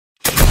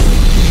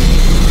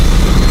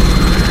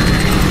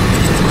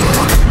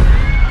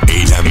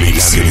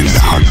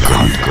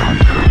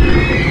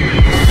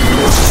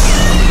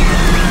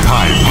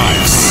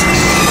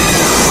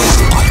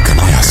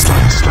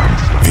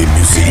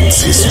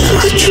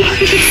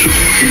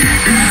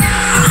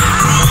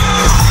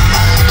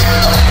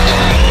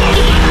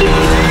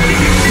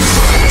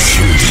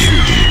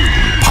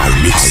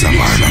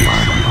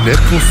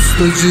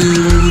postacı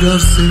uğrar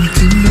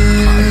semtime,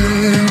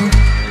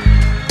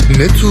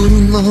 ne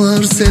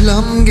turnalar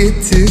selam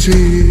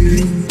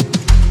getirir.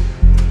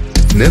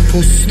 Ne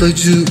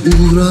postacı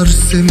uğrar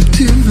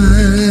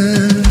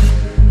semtime,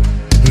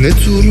 ne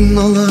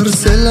turnalar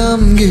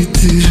selam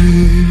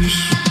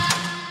getirir.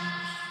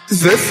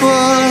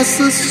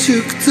 Vefasız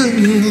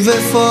çıktın,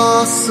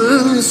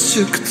 vefasız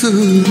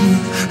çıktın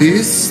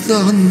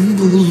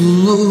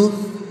İstanbul'um.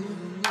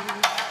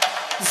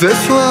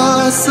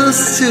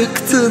 Vefasız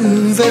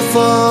çıktın,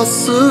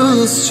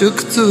 vefasız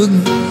çıktın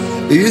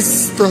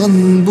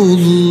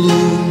İstanbul'um.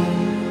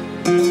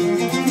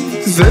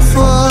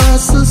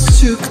 Vefasız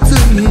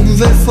çıktın,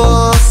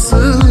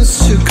 vefasız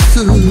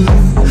çıktın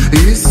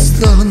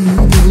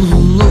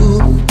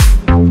İstanbul'um.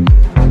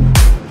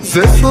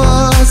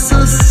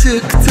 Vefasız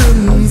çıktın,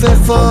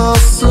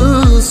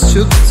 vefasız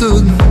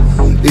çıktın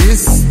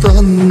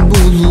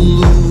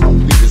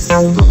İstanbul'um.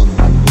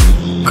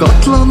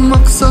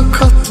 Katlanmaksa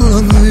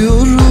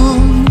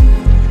katlanıyorum,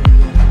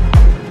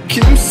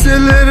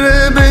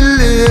 kimselere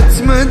belli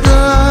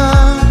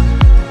etmeden.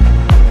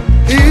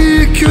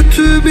 İyi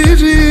kötü bir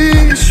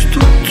iş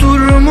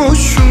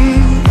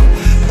tutturmuşum,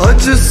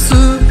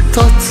 acısı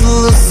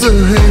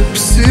tatlısı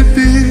hepsi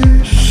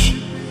bir.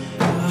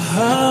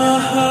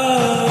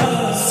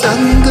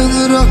 Senden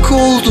ırak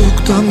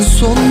olduktan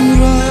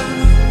sonra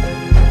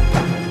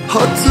ha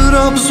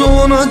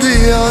Trabzon'a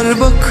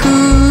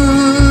Diyarbakır.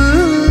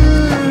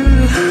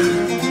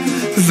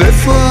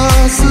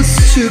 Vefasız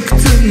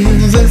çıktın,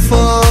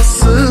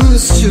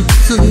 vefasız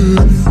çıktın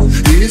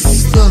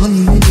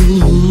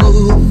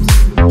İstanbul'um.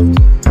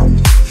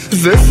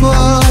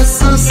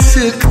 Vefasız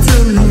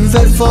çıktın,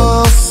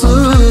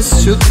 vefasız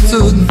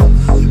çıktın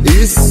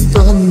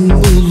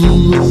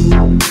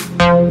İstanbul'um.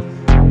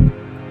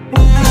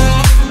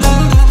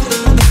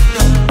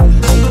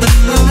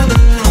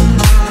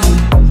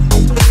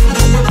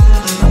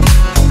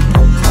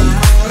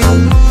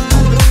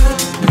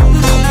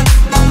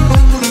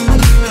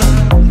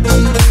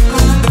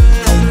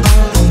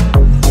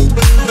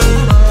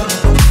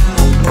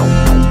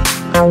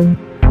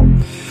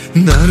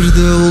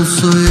 Nerede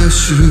olsa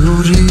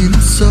yaşıyor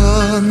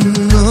insan,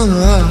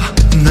 ah,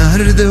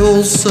 nerede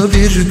olsa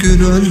bir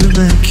gün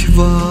ölmek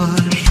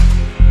var.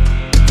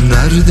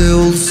 Nerede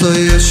olsa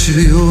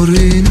yaşıyor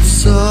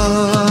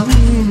insan,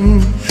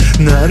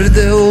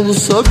 nerede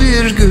olsa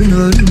bir gün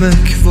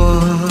ölmek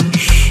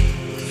var.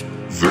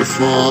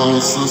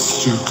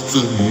 Vefasız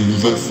çıktın,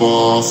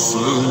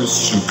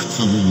 vefasız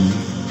çıktın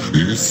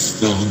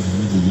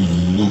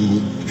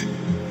İstanbul'um.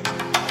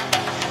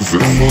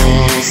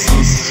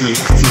 Vefasız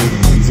çıktın,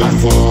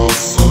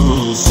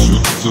 vefasız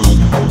çıktın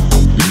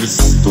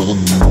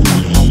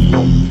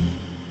İstanbul'um.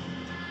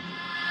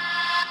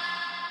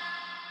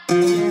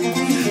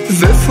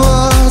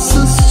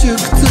 Vefasız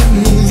çıktın,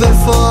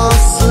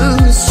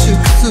 vefasız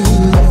çıktın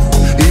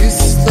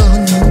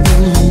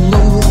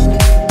İstanbul'um.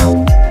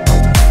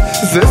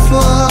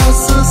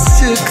 Vefasız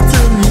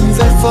çıktın,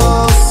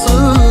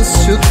 vefasız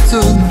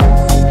çıktın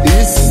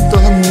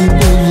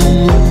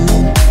İstanbul'um.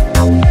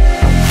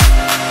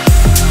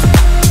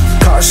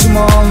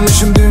 Karşıma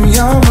almışım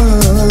dünyamı,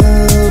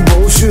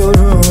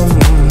 boğuşuyorum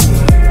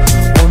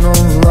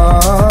onunla.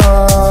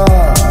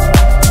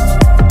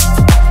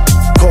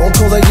 Kol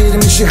kola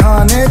girmiş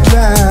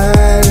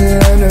ihanetler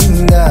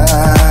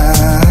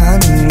önümden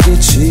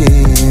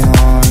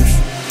geçiyor.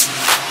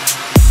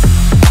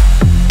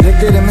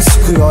 Bileklerimi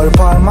sıkıyor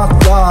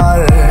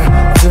parmaklar,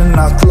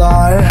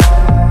 tırnaklar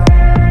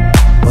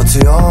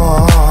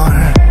batıyor.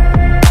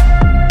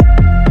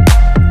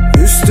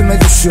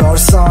 Üstüme düşüyor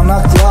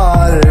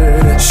sağanaklar,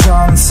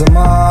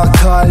 şansıma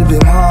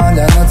kalbim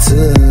halen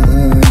atıyor.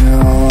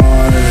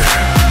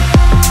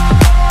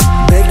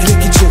 Bekle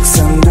ki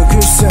çıksın,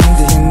 dökülsün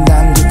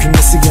dilinden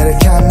dökülmesi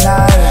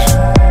gerekenler.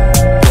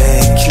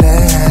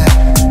 Bekle.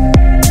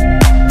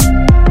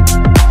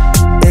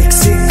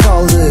 Eksik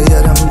kaldı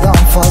yarımdan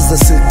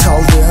fazlası,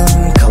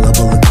 kaldığım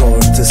kalabalık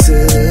ortası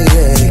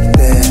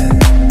yekte.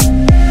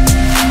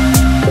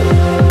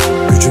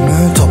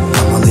 Gücümü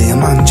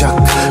toplamalıyım ancak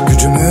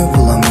gücümü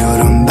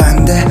bulamıyorum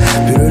ben de.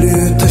 Bir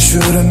ölüyü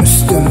taşıyorum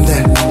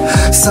üstümde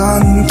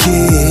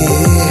sanki.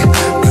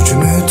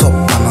 Gücümü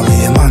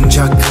toplamalıyım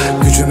ancak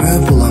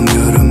gücümü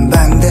bulamıyorum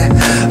ben de.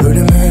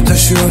 Ölümü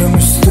taşıyorum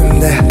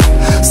üstümde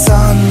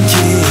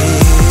sanki.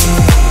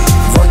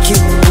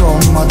 Vakit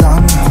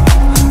dolmadan,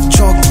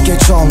 çok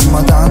geç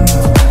olmadan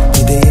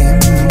gideyim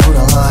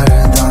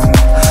buralardan.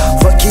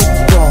 Vakit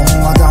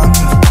dolmadan,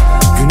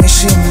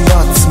 güneşim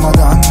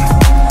batmadan,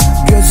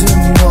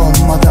 gözüm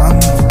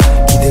dolmadan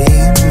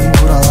gideyim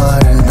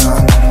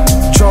buralardan.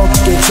 Çok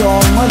geç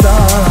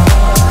olmadan,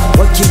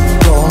 vakit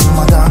dolmadan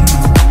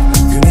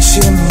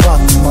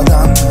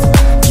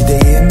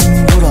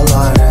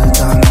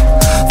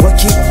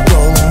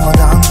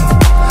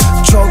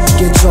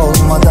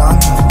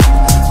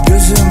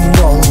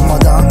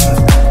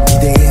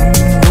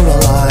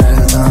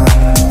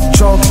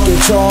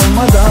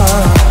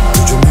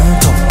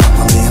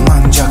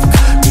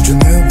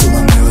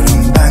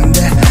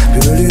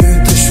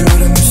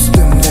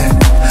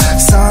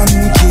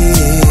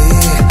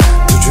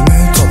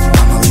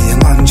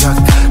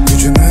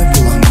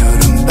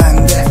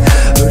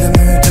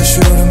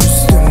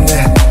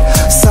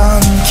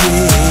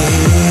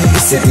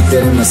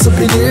nasıl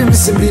bilir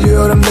misin?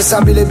 Biliyorum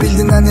desem bile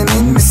bildiğinden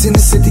emin misin?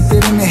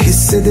 İstediklerimi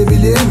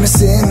hissedebilir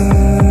misin?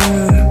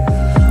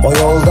 O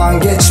yoldan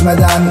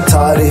geçmeden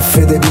tarif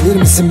edebilir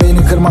misin?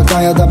 Beni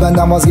kırmaktan ya da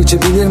benden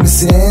vazgeçebilir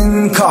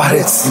misin?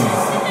 Kahretsin,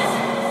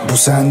 bu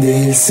sen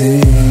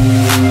değilsin.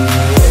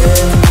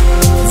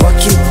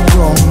 Vakit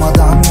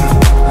dolmadan,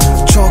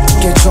 çok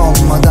geç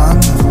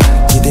olmadan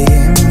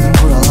gideyim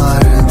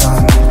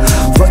buralardan.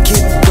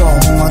 Vakit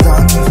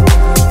dolmadan,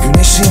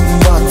 güneşim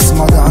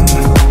batmadan,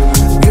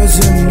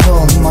 gözüm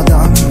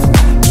dolmadan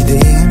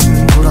gideyim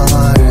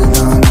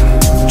buralardan.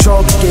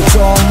 Çok geç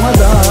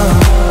olmadan,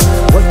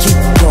 vakit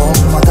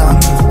dolmadan,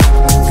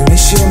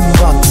 güneşim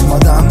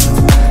batmadan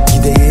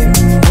gideyim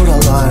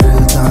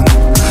buralardan.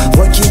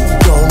 Vakit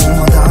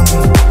dolmadan,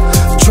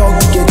 çok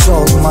geç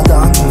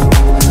olmadan,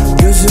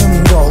 gözüm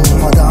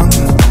dolmadan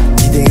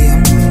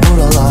gideyim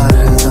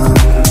buralardan.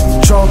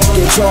 Çok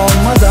geç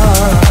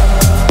olmadan,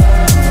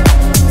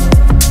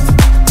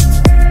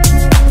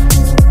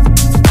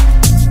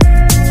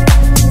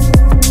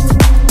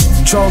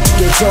 çok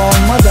geç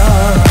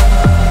olmadan.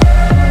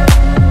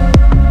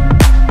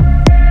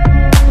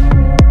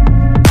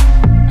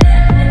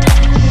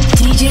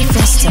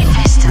 DJFESTO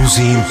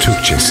Müziğin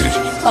Türkçesi.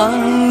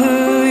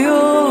 Anlıyorum,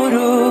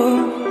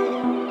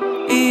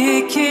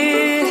 iyi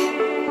ki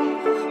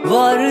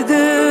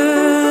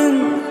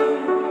vardın.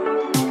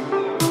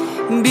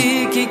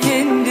 Bir ki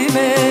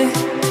kendime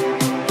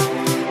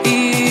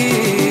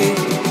iyi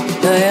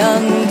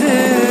dayandım.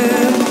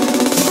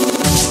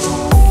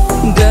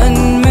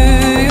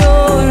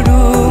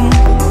 Dönmüyorum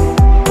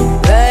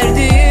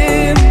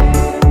verdiğim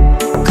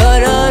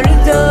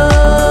karardan.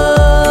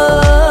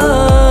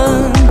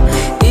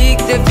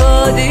 İlk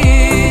defa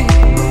değil,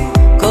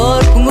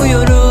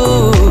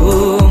 korkmuyorum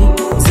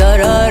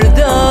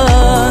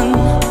zarardan.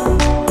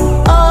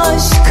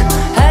 Aşk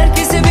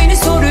herkese beni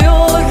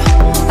soruyor,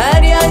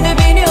 her yerde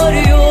beni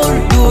arıyor.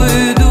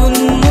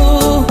 Duydun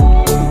mu?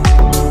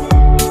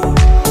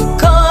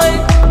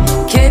 Kalp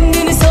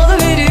kendini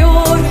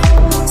salıveriyor,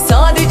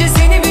 sadece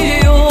seni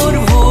biliyor.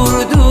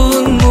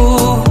 Vurdun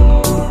mu?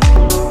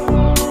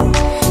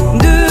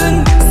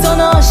 Dün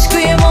sana aşkı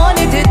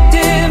emanet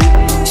ettim,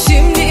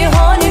 şimdi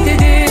ihanet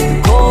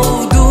edip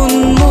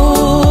kovdun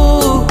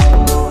mu?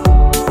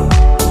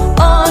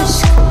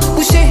 Aşk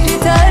bu şehri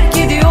terk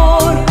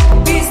ediyor,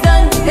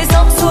 bizden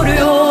hesap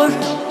soruyor.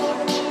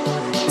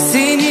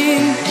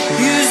 Senin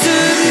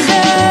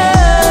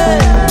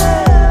yüzünden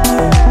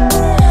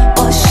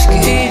aşk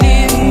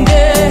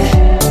elinde,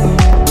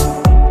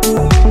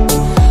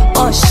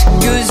 aşk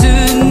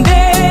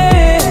gözünde.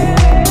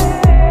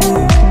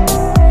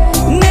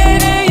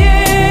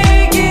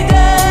 Nereye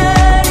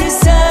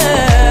gidersen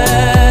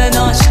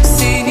aşk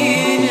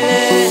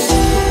seninle.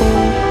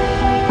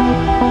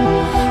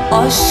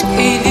 Aşk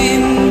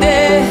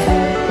elimde,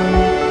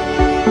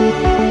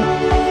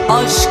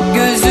 aşk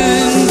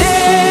gözünde.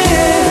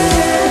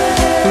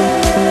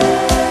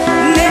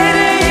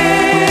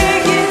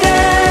 Nereye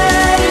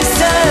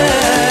gidersen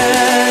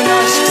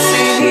aşk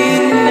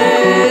seninle.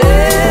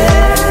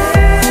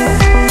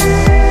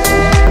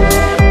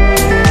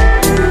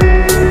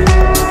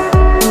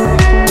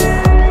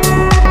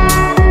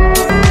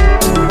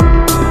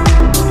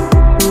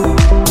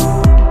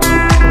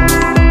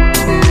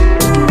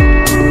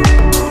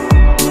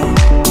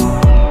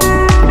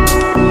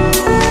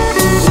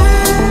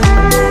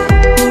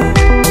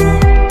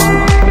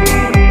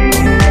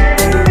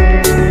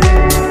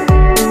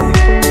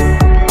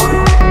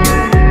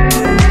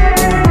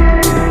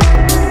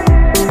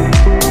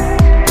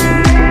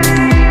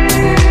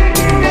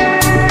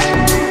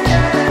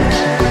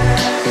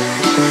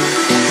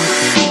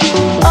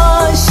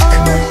 Aşk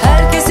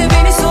herkese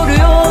beni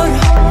soruyor,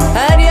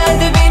 her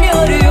yerde beni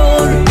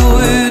arıyor.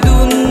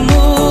 Duydun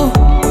mu?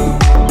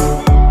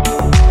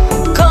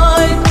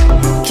 Kalp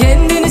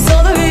kendini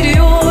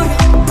salıveriyor,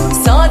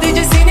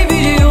 sadece seni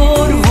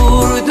biliyor.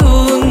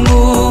 Vurdun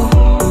mu?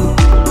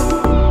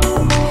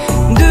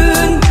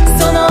 Dün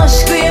sana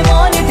aşkı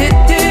emanet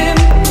ettim,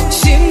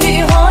 şimdi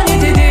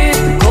ihanet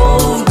edip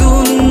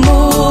kovdun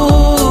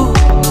mu?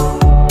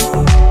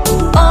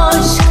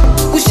 Aşk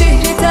bu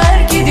şehri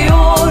terk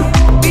ediyor,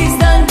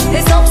 bizden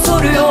hesap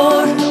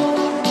soruyor.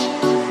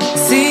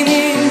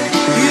 Senin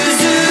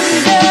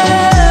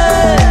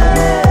yüzünden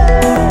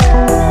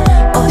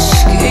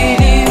aşk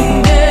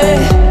elinde,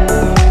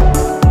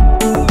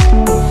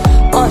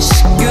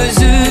 aşk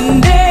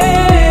gözünde.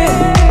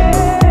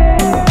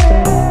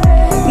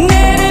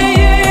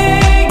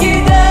 Nereye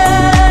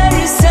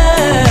gidersen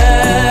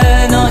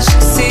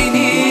aşk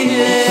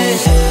seninle.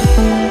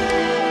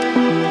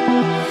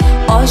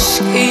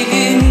 Aşk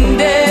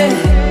elinde,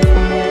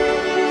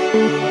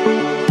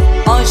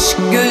 aşk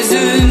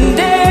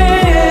gözünde.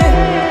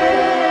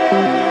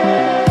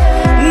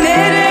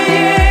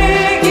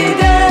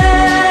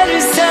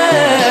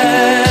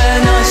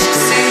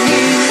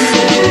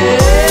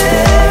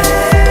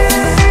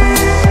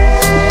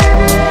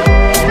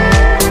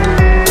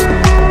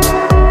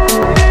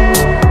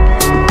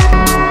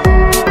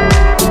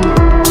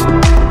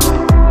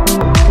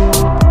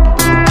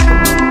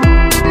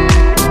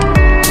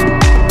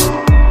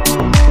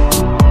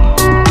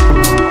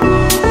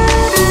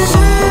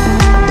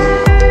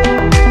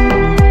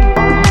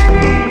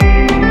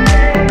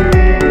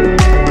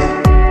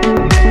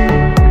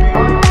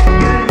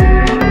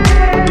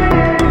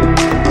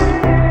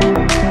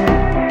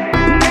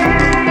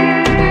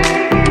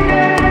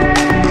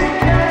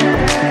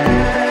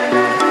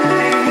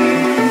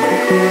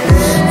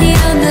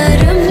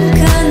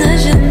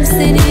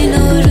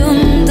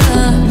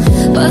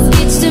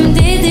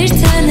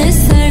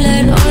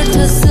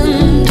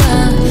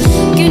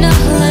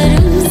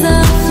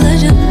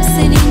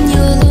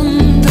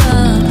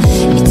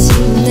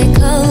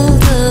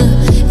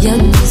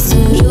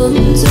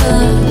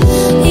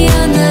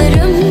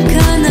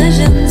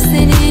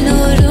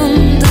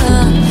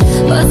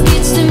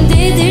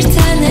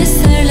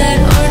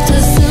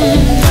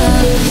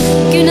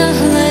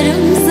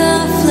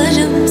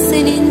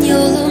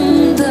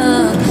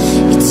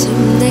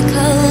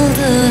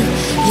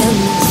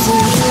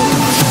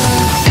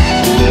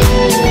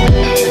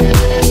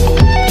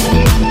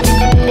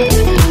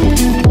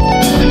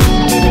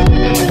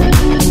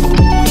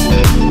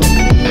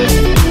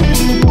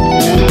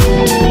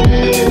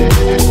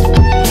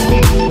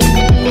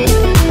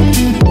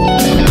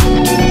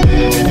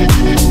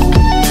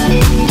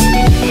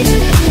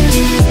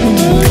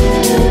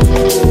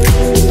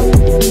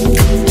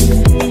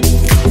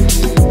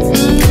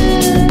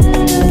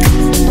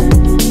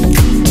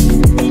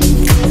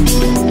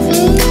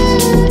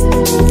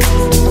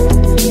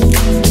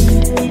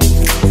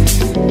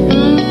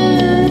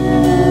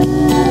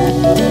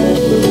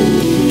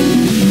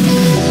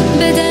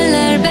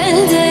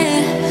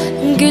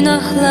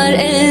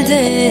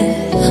 elde.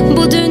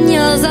 Bu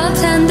dünya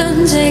zaten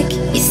dönecek,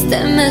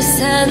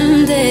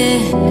 istemesen de.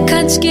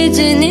 Kaç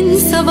gecenin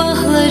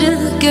sabahları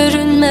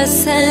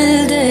görünmez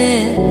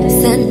elde.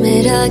 Sen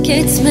merak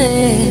etme,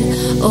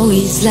 o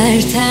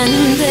izler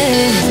tende.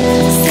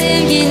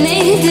 Sevgi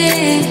neydi?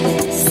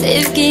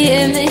 Sevgi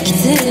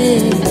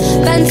yemekti.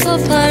 Ben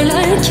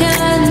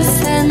toparlarken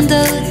sen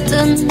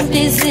dağıttın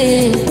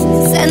bizi.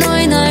 Sen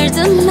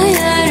oynardın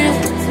meğer,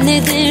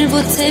 nedir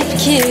bu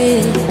tepki?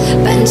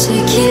 Ben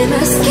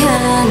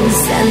çekilmezken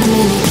sen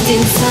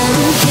miniktin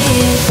sanki.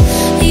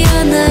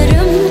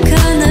 Yanarım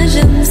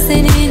kanarım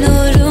senin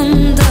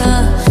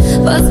uğrunda.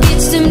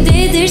 Vazgeçtim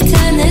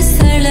dedirten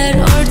eserler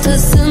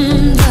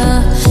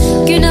ortasında.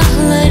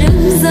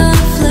 Günahlarım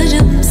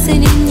zaaflarım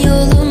senin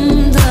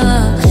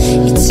yolunda.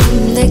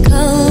 İçimde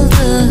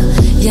kaldı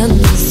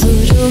yalnız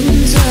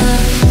durunca.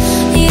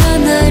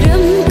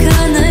 Yanarım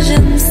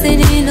kanarım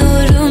senin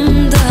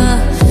uğrunda.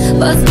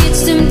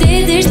 Vazgeçtim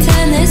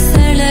dedirten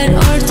eserler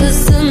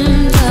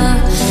ortasında.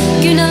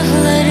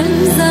 Günahlarım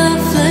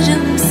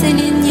zaaflarım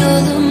senin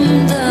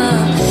yolunda.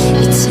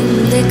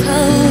 İçimde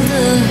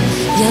kaldı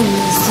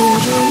yalnız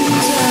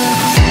durunca.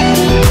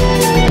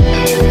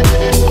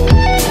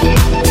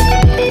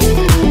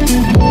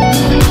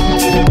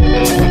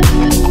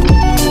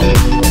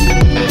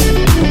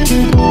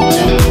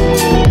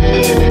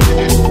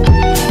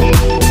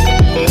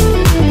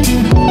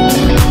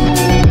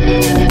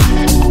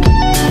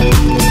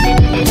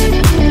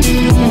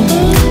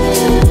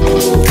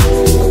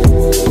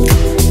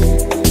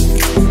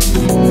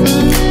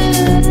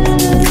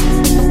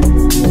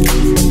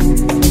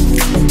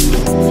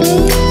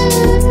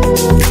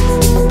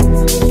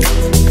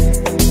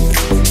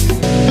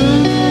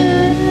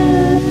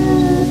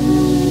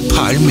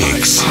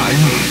 PALMIX.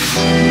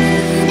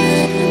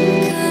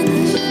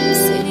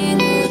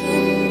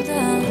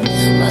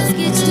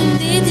 Vazgeçtim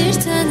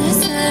dedirten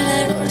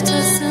eserler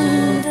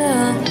ortasında.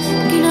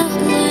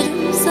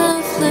 Günahlarım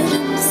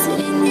zaaflarım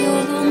senin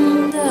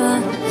yolunda.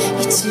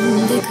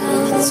 İçimde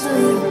kaldı.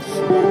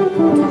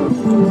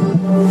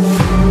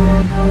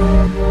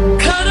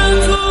 Kara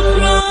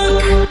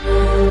toprak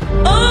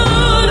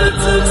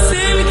artık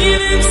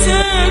sevgilim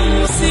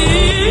sensin.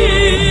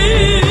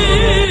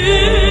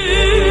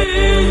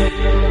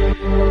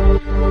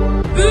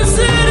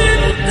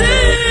 Üzerimde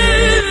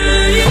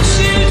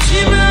yeşil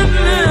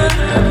çimenler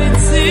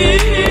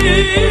bitsin.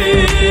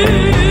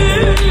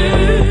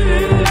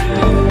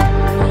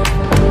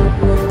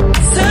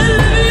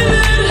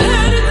 Selviler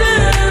her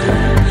dem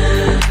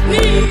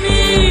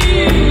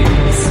ninni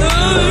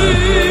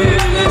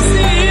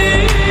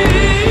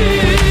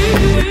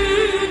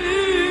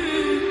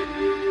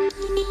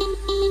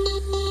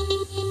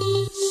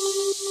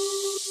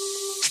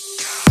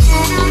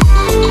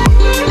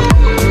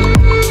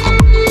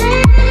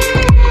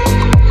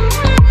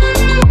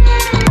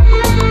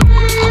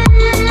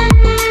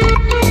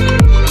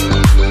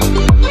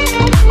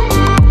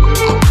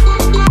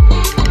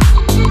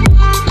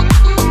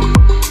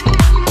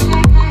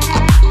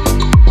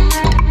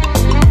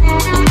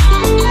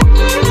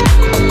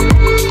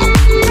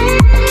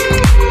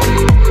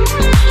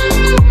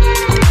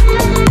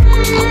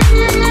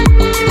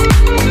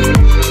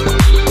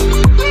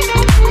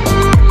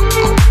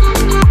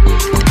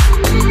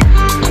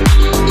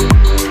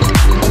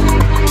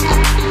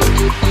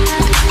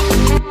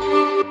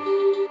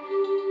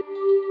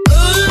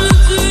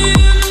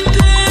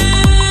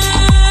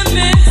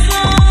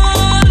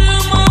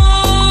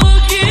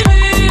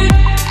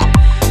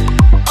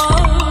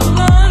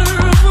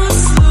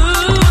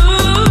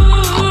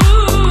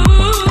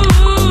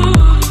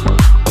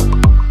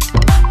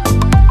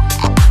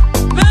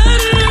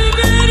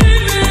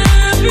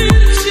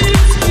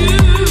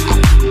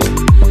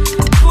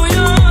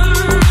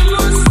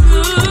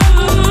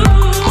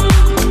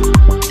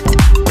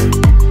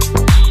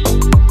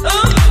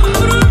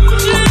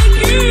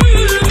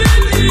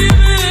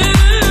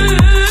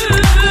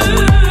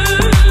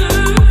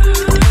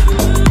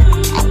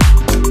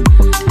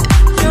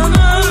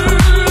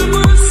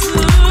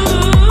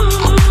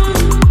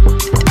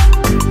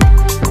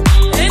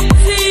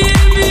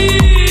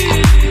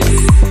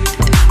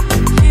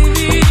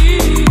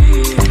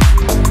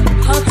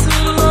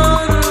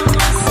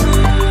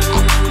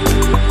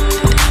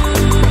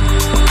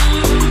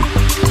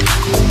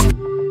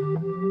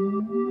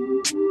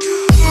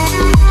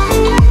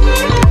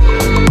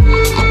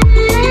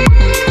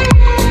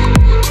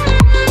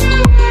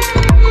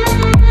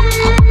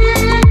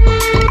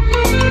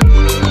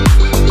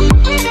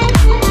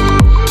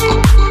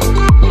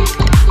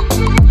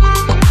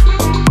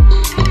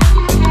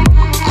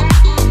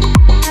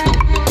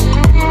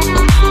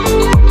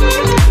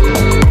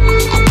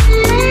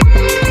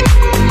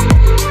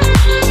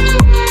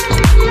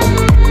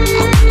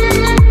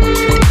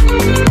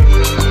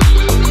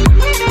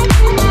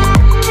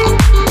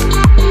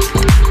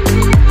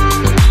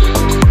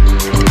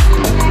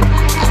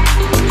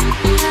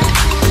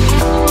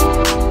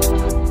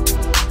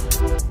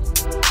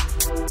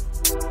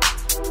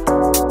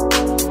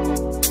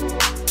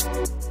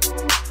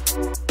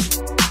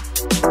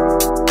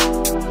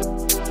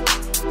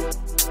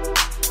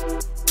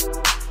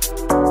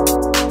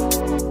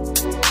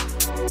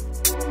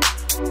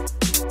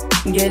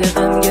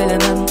Gelemem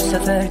gelemem bu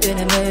sefer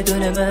deneme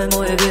dönemem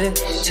o eve.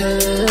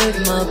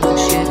 Çağırma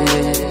boş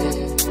yere.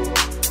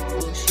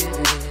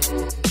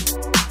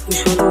 Kuş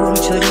olur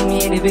uçarım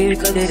yeni bir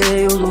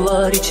kadere. Yolu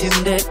var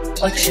içimde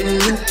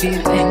açık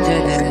bir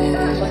pencere.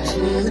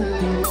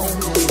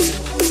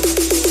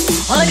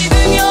 Hani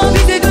dünya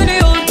bize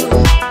dönüyordu,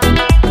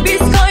 biz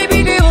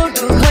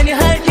kaybediyorduk. Hani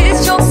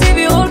herkes çok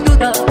seviyordu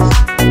da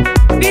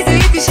bize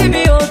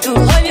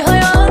yetişemiyordu. Hani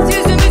hayat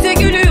yüzümüze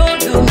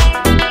gülüyordu,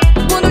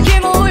 bunu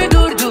kim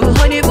uydurdu?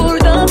 Hani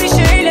burada bir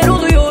şeyler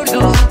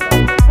oluyordu,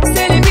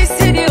 sen hep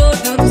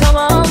hissediyordun.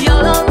 Tamam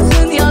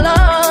yalansın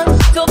yalan,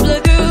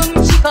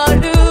 topladım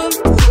çıkardım,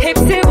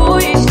 hepsi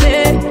bu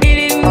işte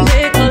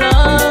elimde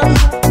kalan.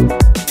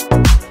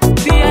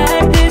 Bir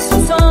yerde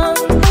susan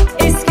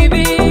eski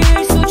bir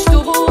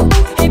suçtu bu,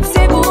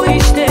 hepsi bu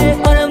işte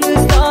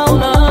aramızda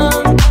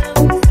olan.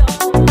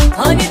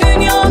 Hani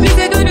dünya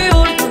bize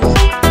dönüyordu,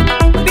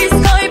 biz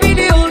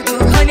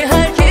kaybediyorduk. Hani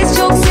herkes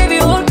çok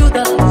seviyordu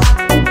da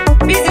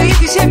bize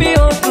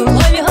yetişemiyordu.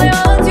 Hani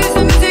hayat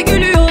yüzümüze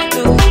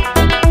gülüyordu,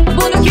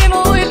 bunu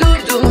kim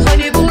uydurdu?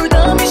 Hani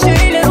burada bir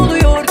şeyler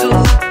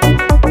oluyordu,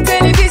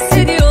 sen hep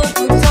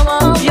hissediyordun.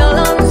 Tamam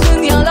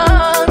yalansın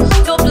yalan,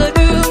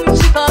 topladım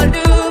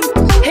çıkardım,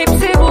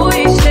 hepsi bu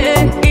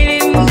işte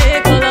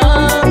elimde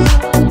kalan.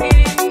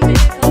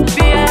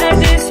 Bir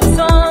yerde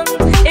susan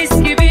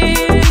eski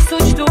bir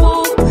suçtu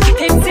bu,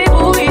 hepsi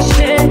bu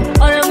işte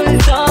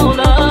aramızda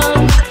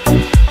olan.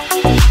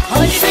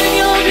 Hani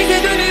dünya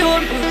bize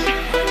dönüyordu,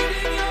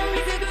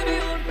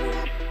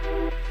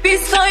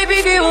 biz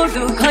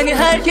kaybediyorduk. Hani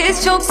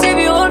herkes çok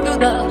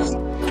seviyordu da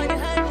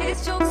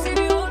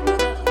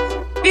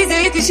bize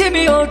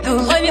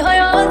yetişemiyordu. Hani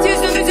hayat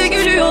yüzümüze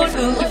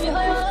gülüyordu.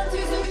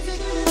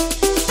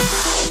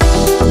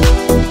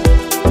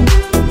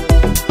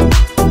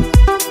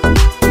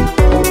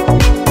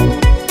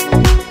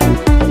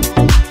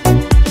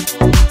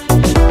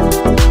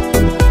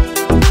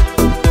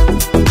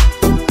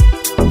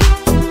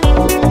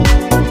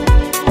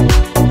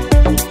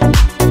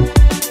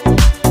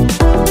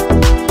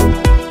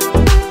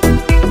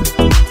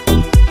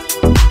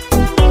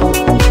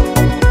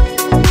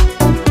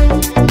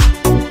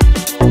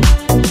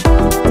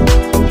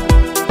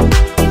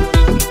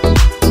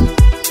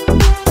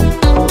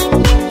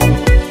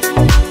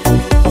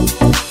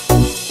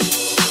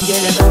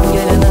 Gelemem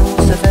gelemem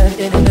bu sefer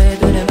deneme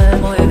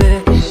dönemem o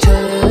eve.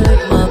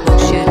 Çağırma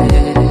boş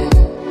yere.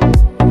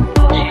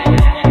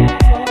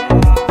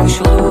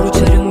 Kuş olur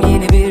uçarım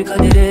yeni bir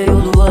kadere.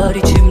 Yolu var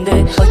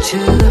içimde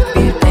açık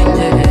bir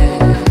pencere.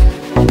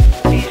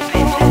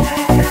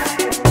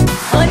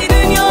 Hani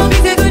dünya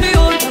bize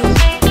dönüyordu,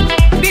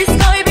 biz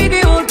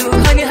kaybediyorduk.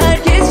 Hani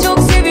herkes çok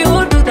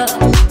seviyordu da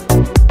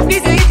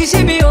bize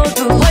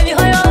yetişemiyordu. Hani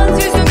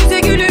hayat yüzümüze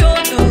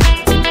gülüyordu,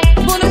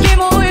 bunu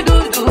kim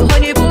uydurdu?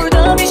 Hani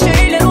burada bir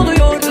şeyler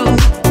oluyordu,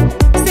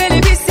 sen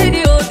hep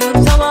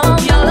hissediyordun. Tamam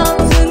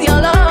yalansın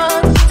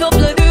yalan,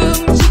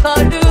 topladım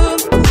çıkardım,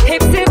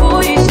 hepsi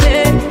bu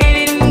işte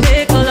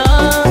elimde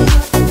kalan.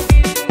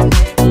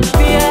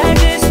 Bir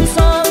yerde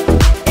susan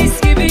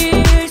eski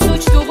bir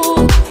suçtu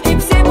bu,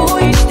 hepsi bu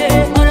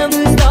işte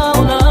aramızda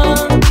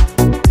olan.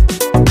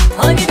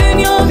 Hani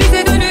dünya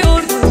bize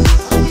dönüyordu,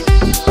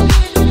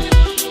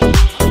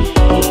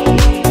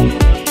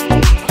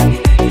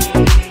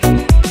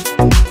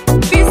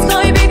 biz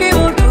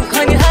kaybediyorduk.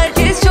 Hani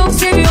herkes çok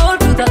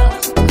seviyordu da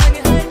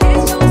biz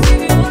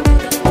kaybediyorduk.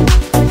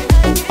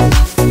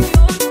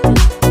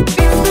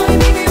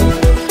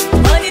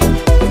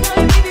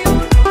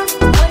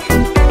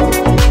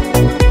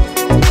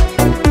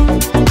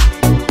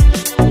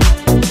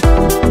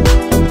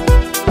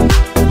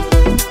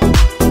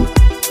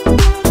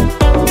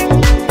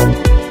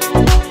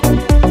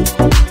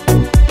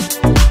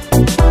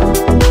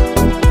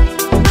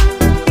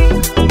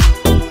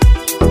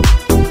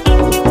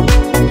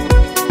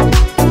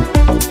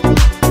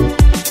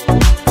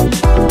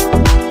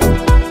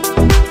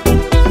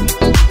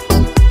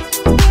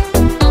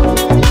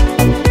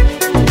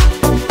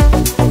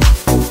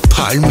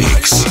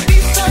 PALMIX.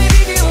 Biz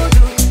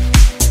kaybediyorduk,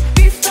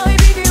 biz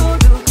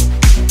kaybediyorduk,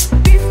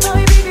 biz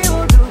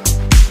kaybediyorduk,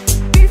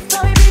 biz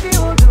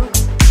kaybediyorduk,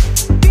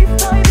 biz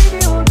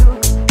kaybediyorduk,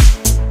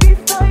 biz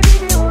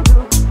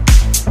kaybediyorduk,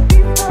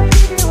 biz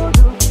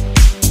kaybediyorduk,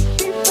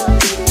 biz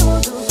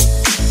kaybediyorduk.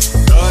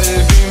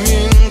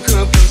 Kalbimin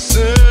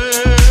kapısı,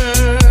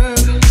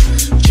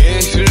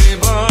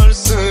 kehribar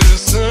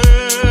sarısı,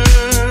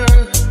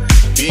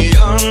 bir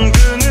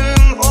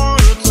yangının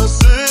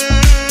ortası.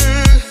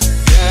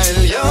 Gel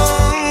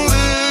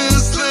yalnızlığımın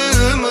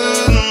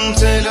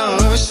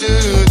telaşı,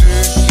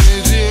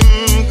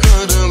 düşlerim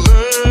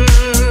karalı,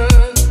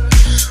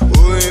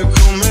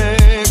 uykum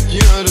hep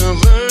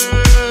yaralı.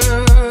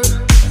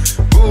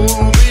 Bu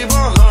bir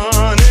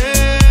bahane,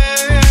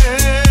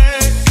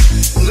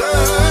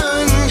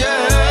 dön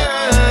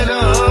gel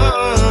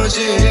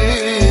acilen.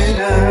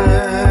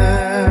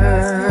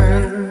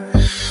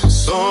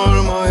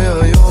 Sormaya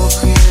yok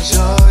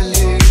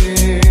mecali,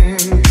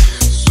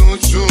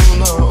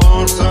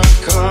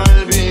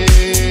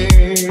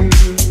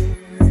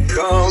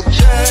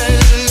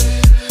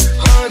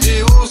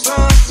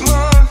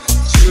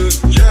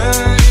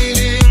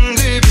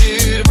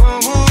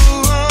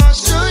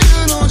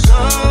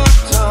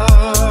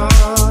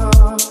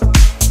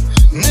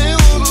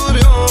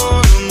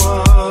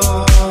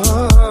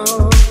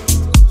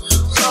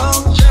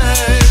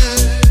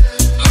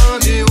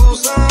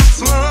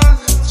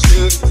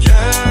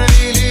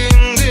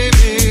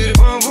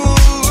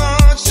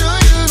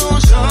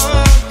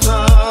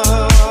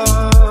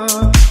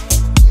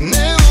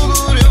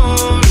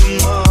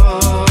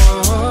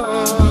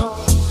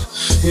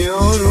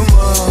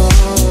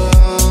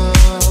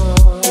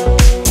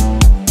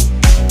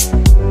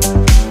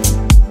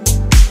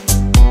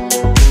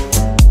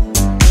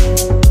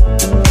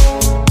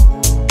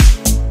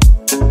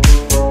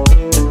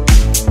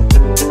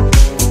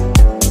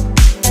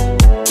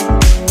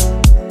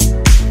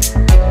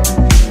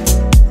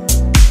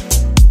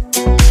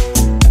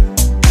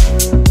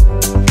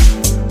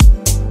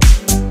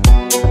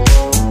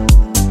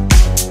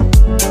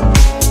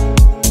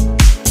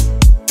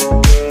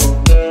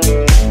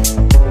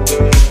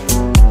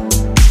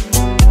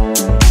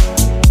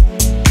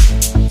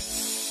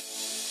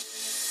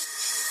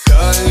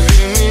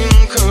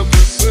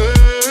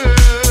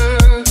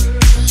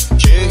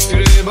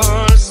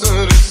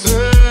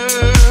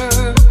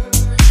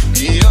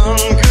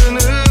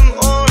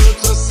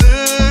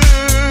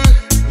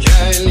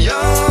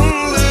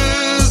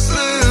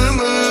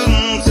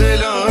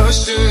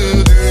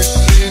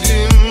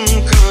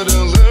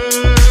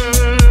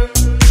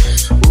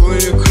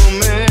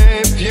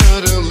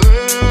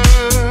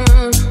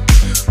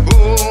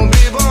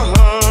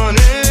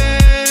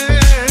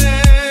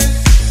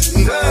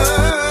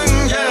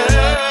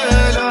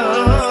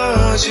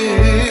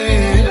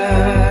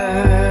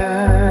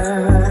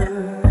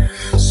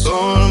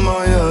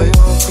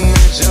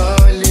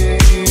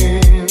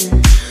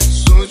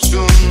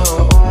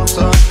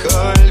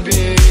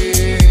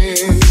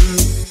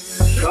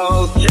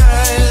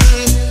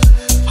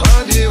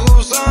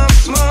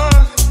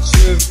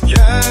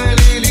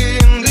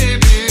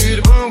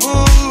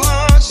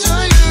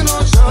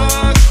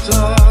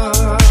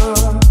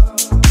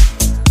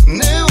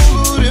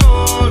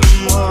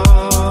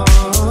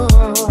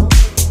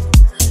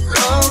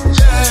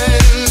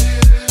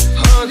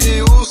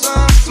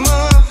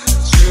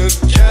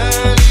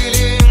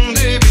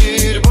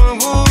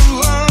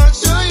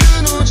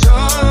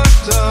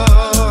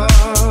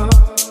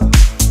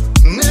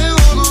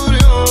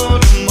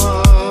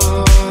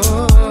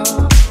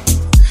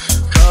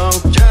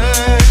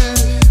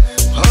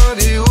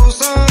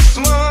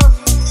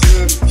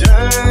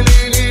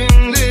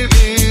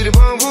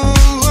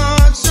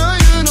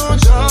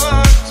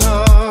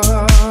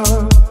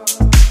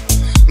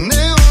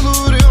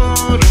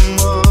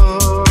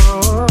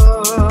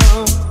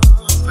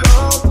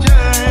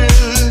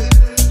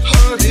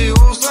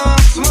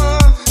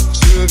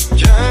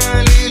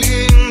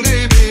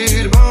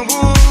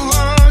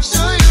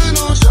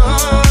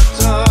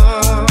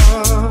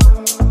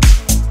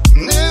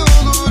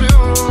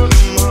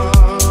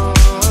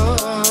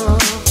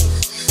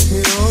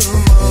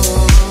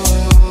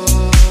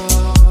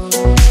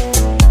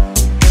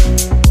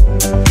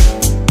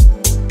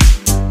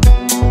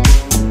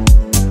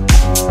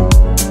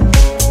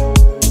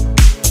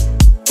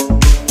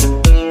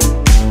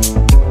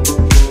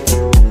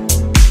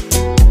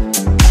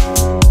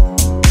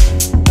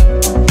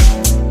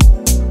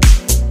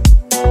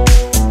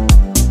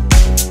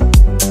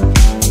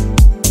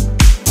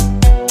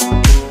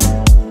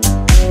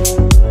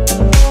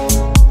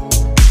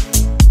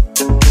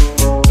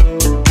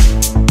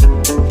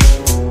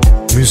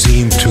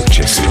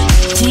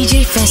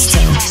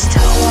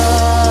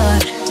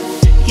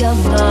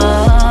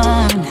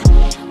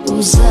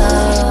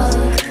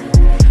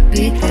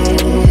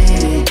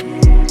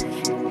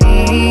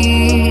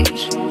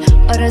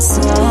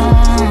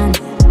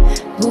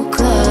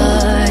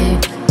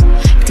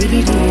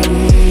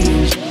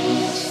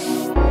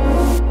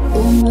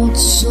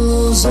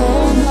 Umutsuz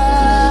olmaz,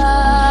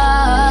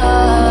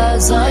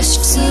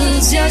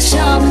 aşksız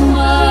yaşanmaz,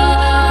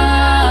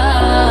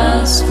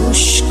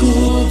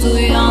 kuşku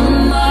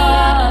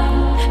duyanma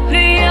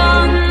ve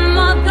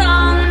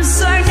yanmadan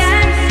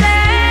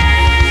söylenme.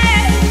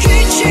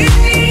 Küçük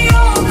bir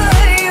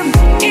yoldayım,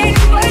 en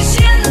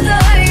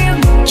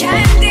başındayım,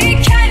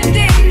 kendi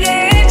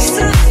kendimle hep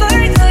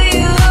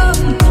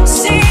sıfırdayım.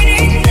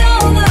 Senin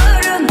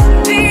dağların,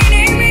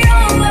 benim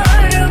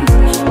yollarım,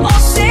 o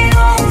sen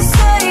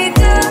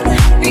olsaydın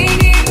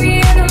benim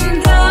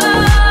yanımda.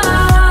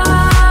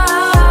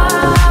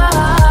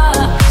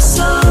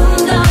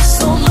 Sağımda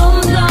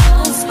solumda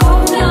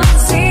ufkumda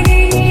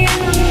senin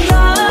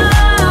yanında.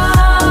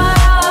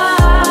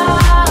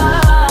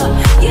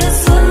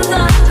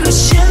 Yazında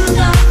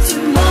kışında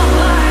tüm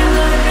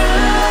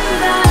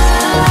baharlarında.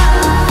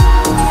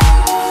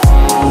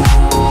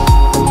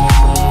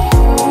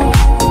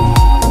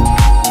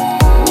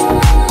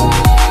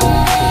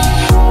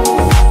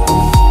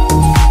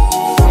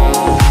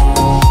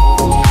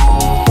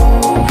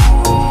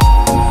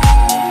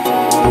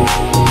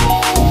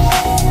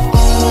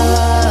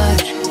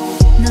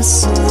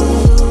 Nasıl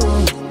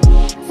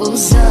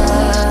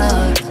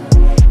uzak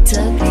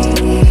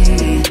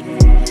tabii,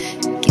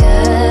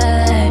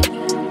 gel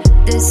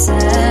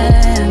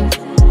desem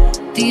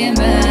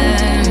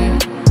diyemem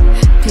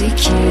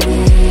peki.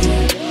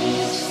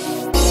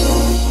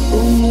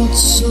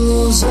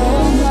 Umutsuz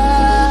olmaz,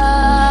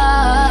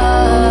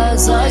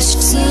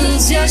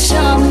 aşksız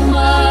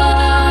yaşanmaz,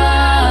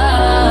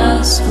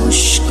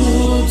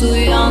 kuşku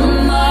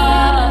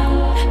duyanma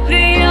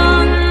ve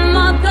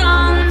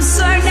yanmadan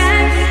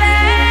söylenme.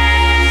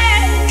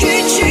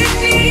 Küçük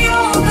bir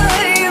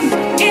yoldayım,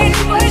 en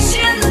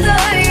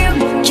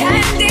başındayım,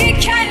 kendi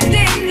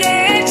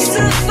kendimle hep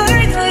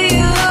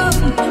sıfırdayım.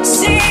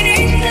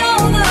 Senin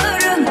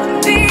dağların,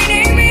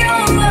 benim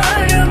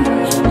yollarım,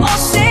 o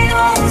sen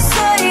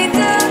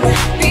olsaydın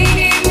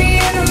benim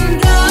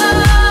yanımda.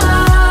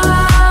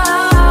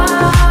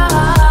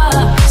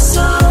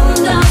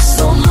 Sağımda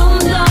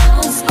solumda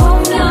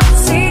ufkumda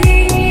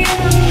senin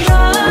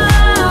yanında.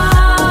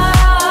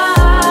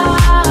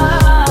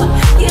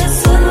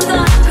 Yazında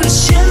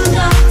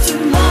kışında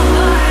tüm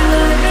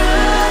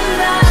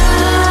baharlarında.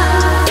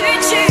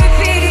 Küçük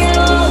bir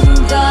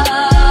yolda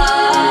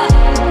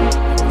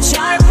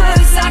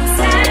çarpılsak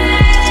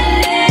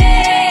senle,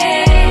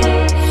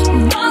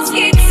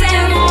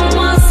 vazgeçsem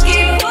olmaz ki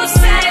bu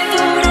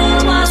sevda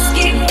durulmaz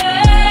ki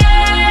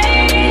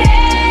böyle.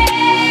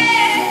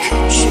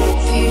 Küçük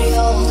bir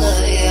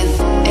yoldayım,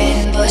 en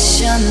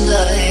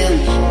başındayım,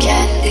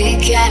 kendi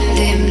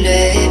kendimle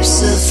hep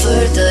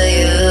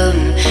sıfırdayım.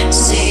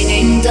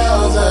 Senin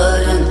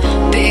dağların,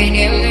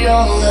 benim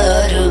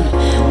yollarım,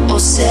 o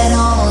sen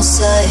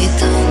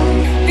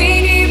olsaydın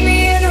benim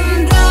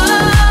yanımda.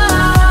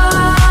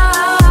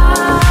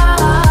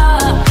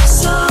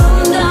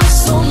 Sağımda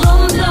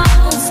solumda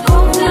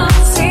ufkumda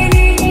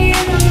senin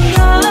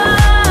yanında.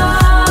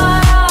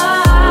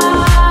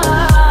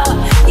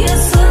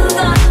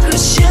 Yazında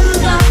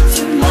kışında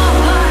tüm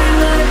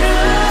baharlarında.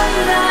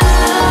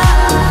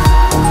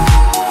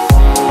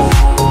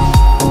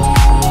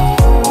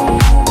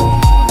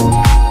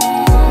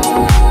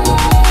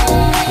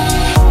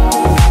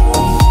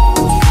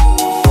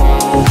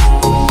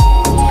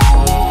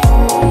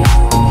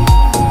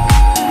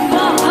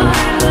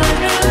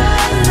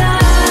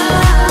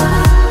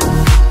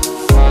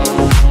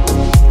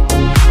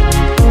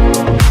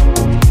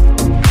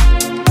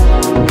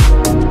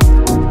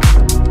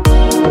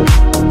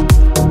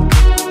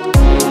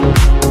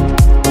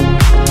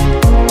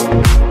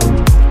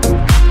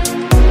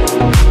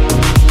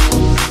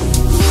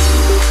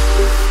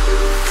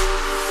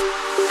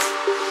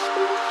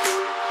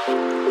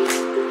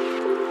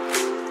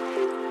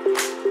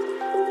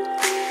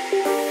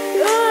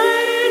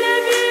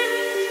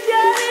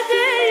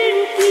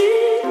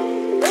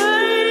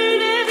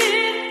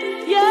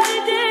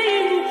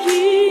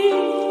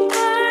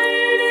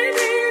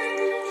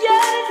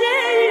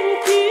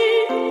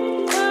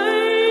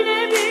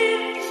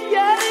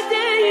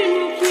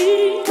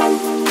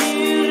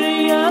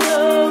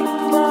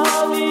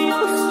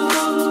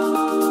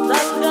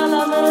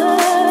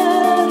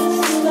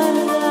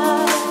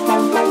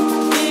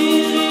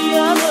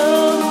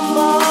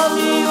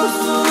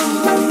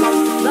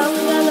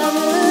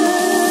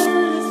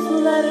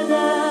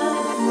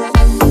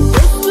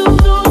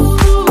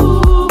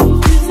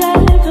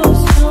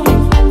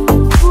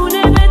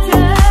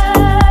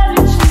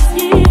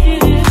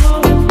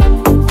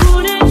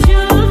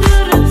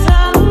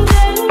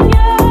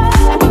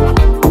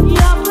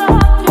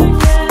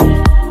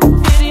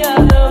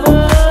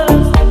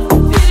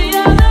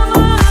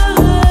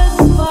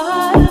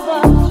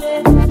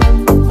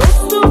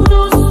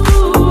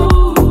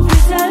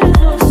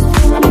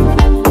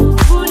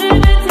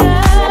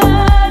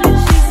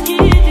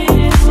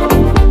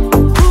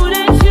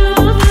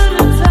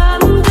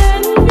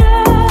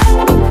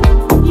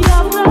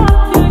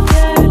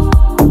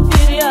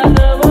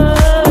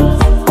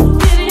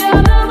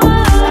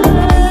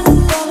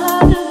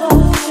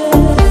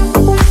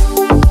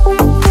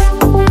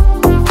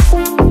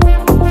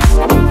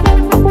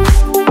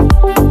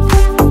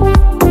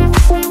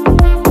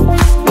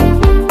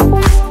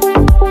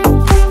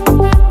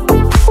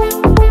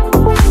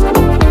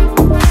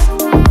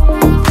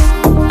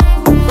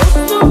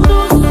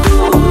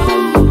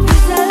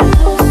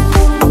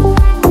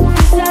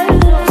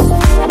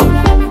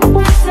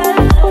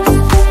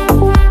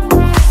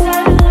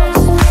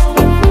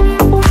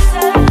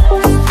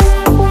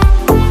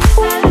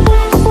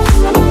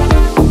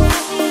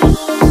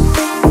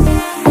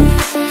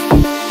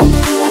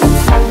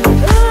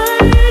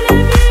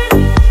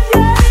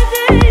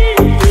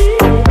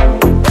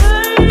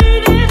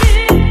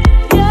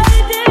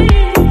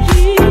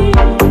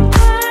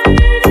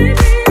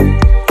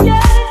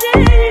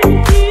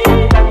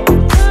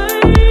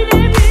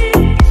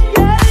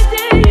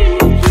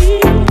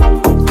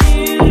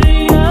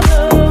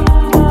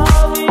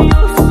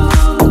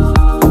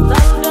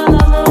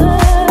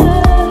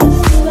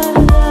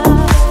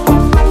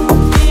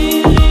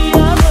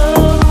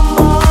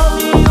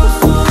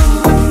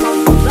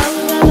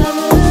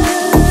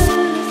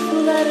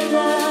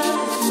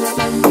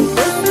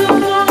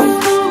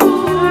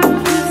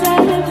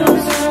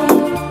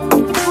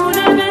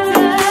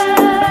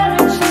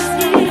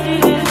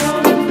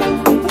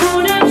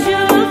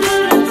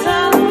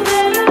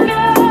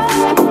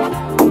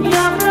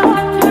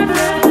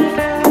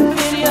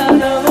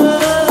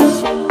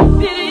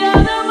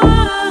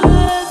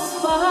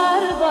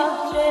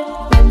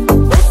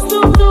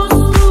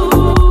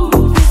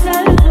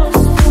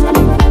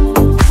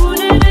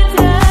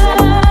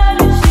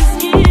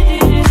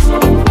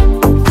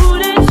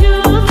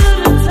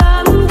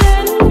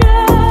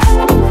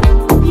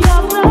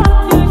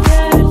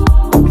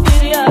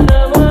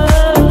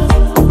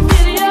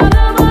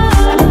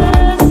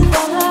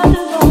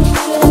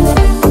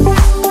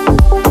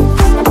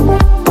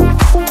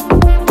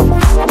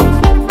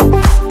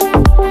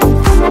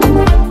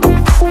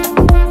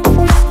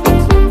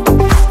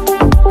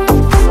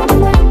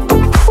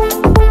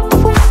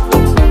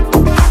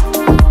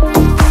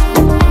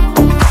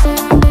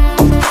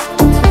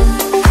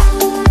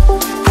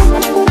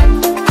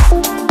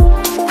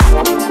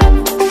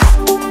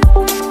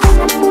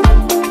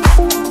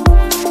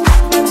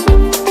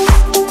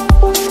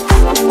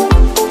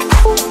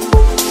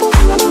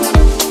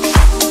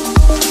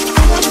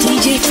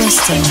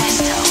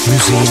 DJFESTO.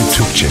 Müziğin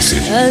Türkçesi.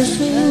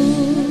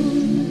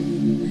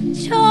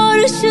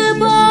 Çarşı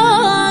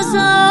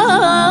pazar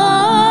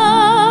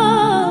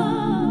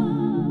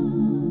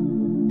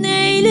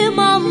neylim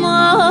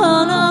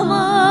aman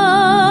aman,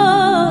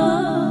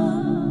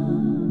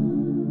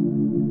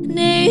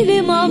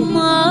 neylim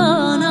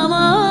aman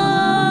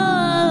aman,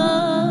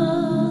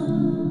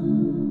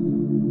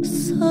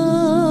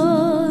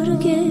 sar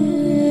gelin.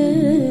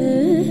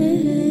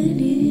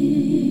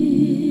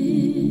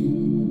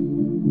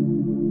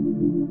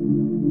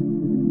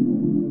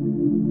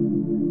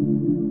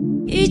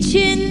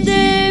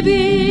 İçinde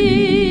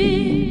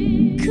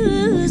bir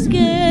kız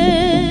gezer,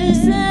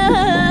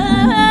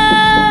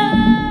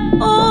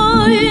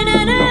 oy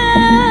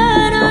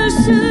nenen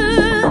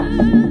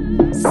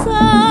ölsün,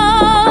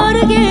 sar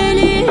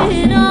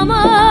gelin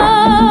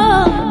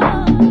aman,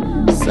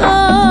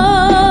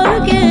 sar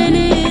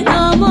gelin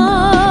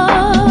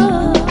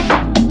aman,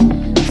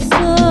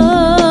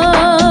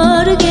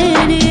 sar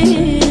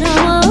gelin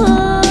aman.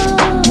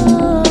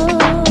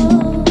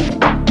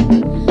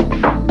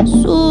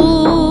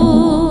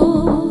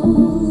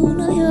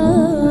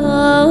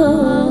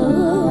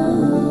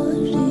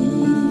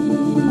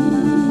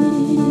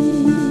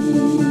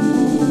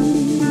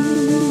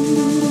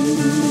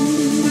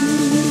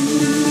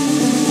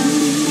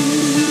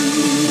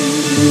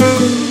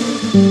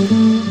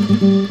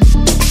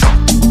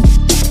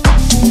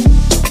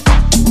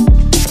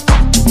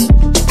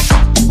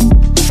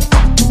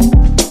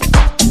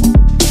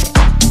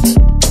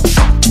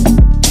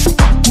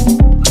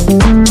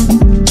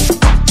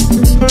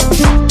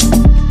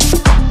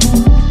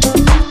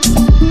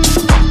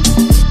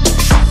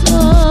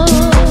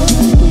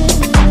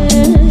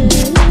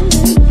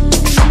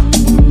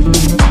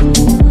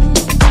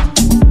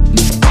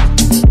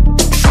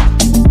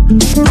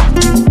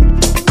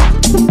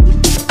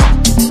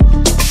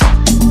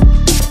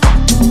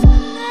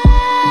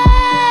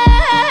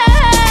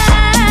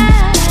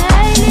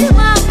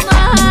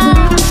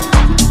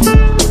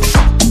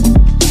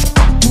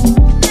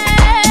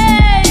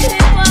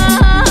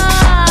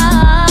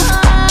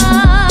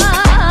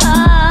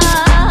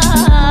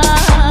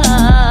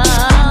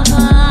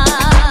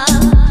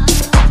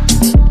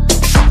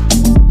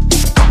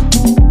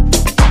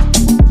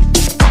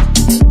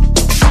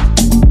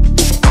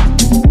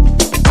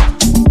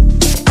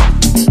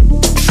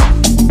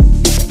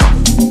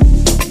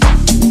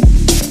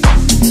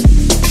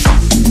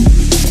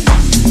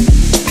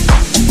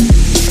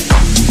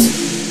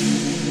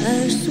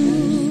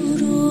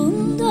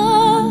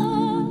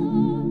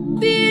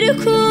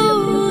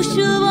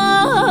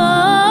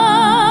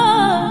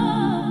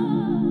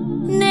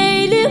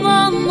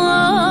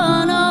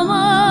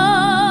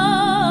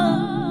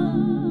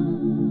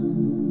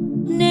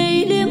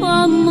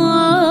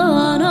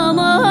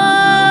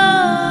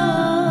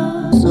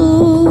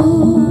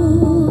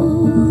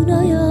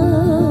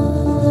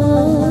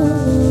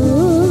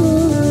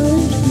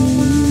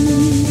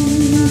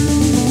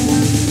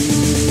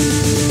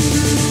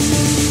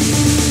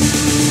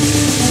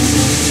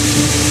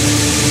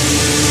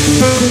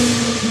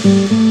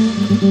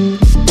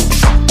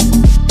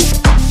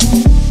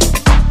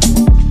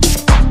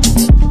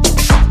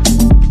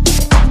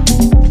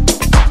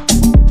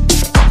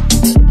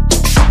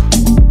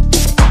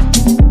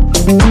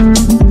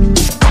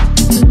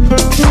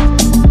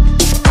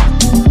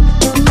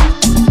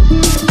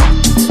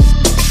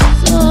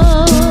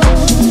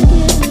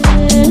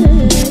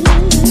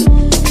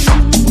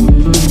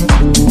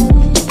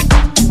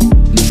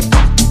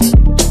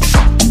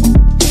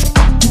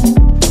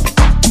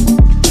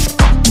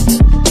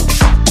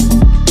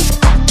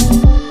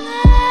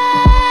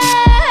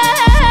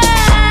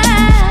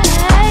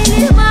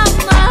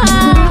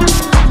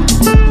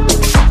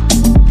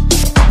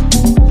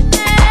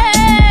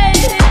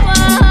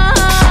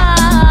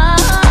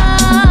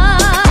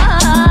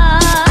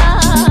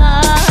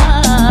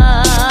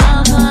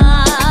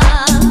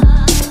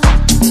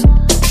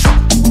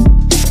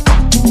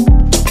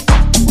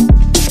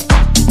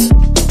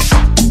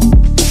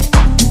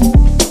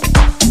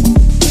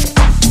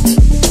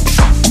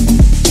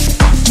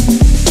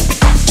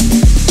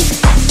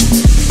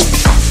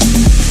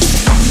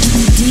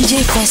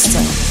 DJFESTO.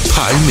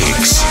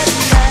 PALMIX.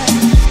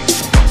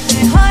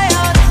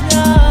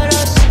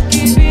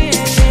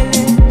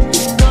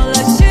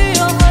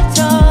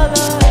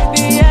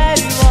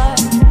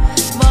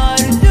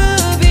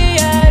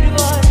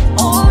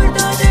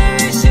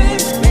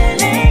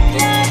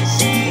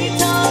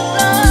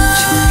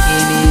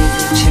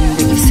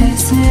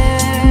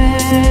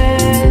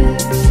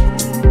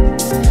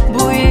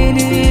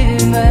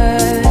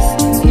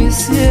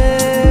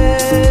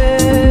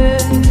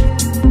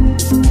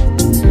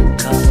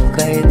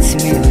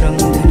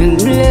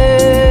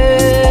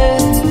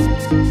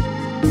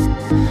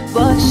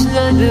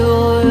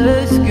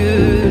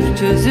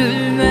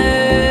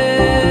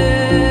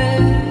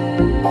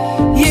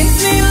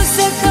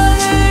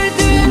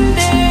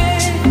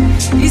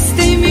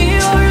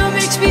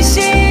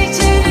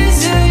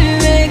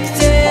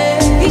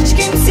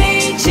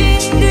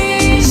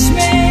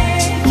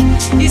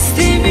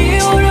 İstemiyorum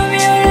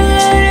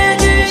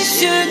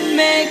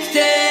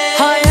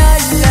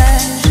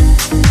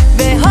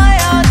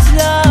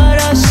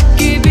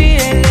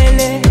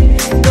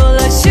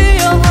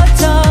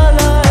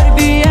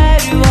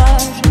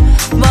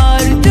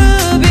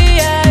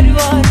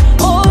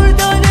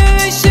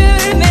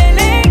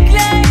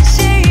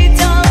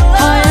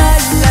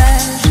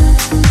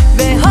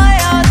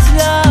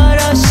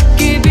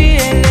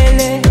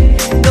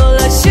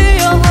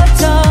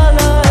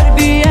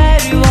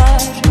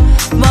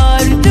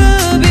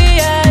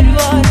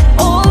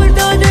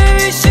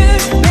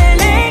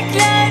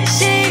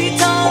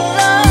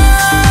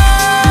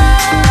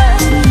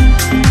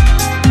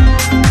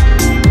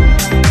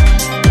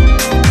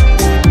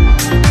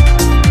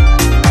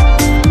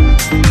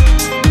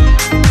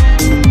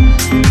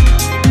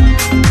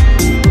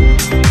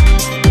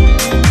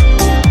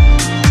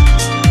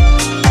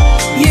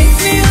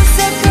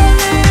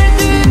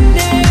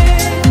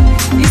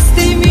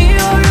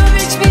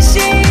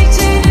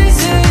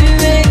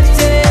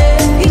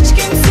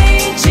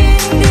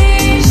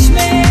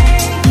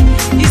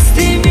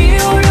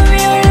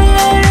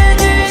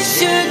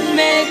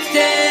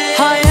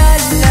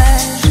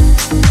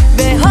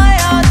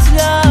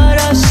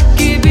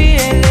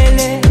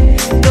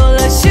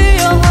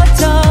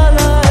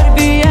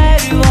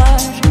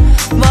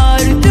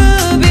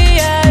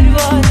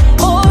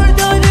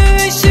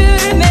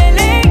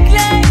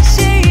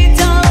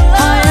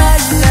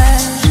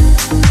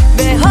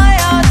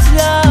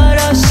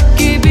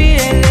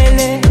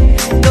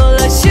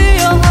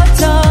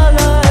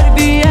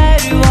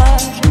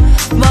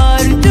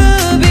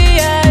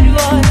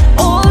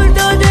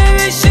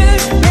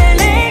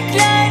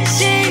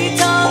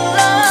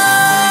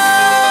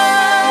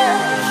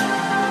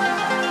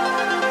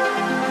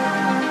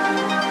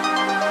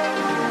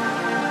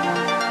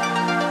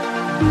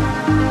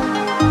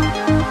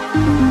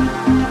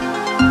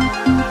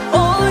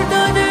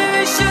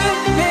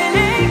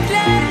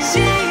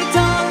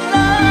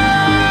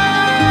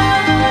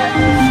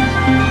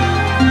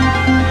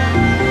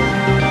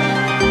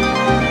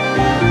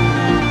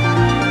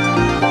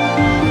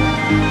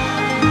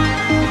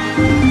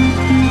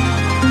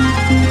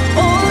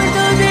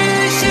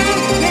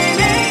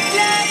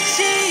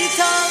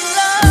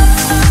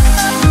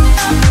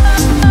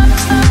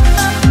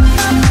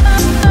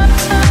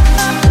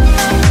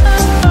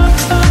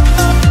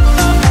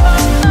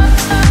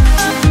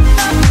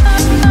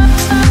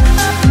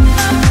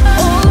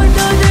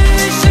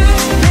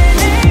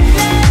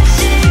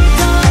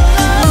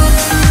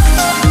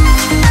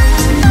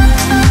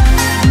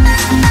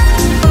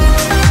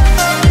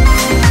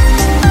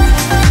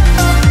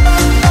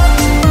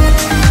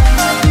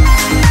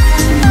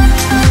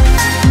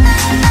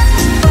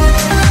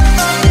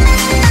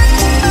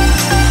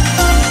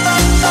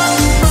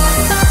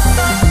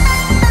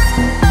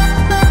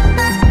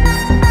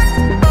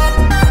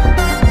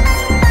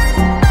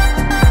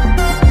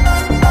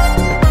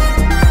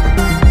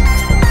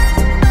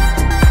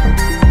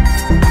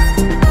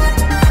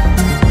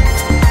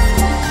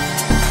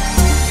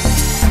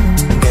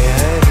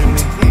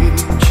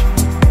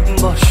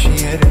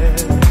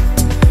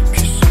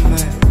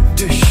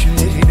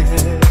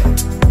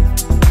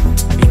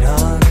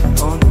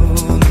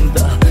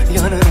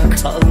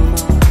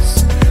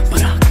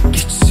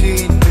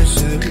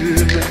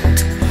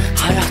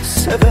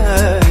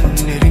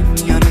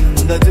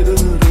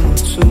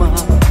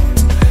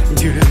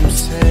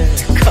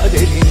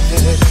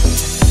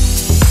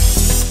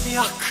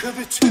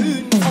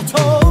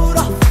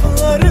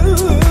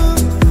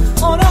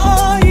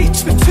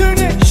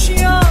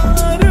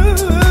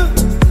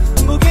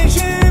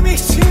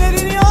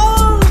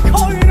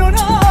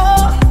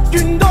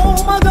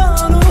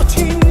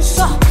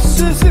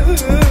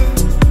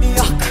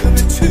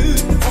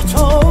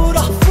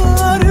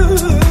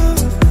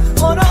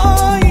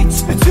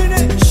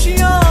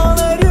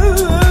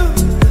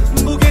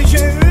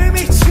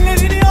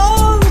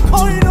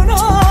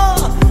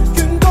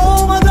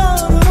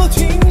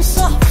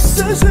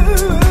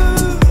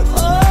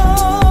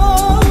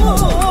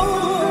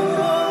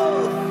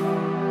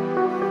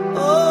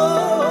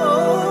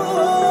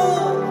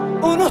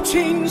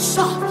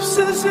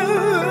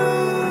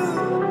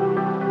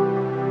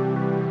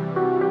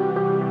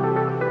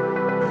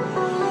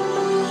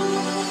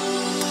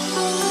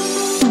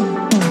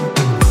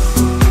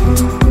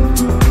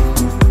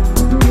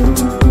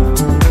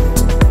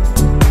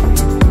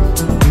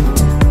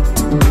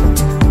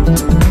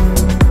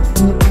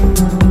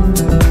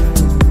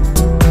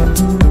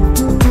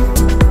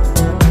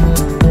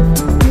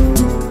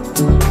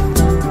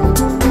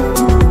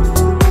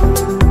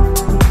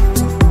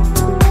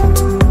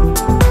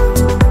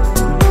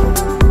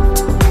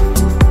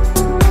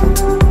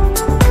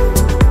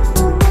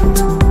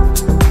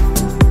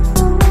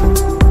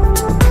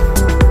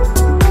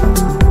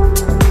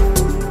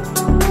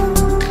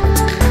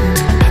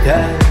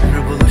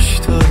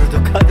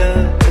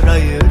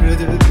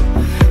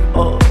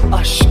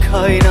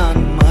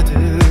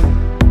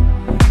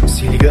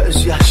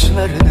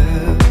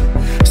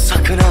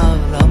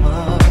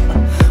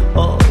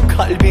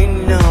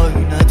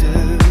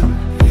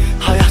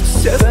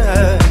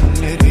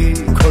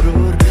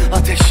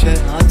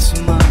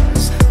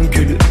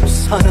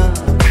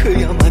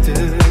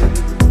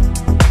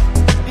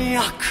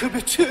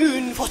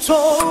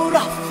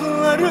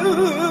fotoğrafları,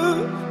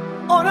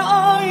 ona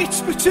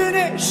ait bütün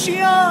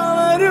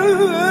eşyaları.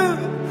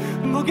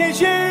 Bu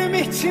gece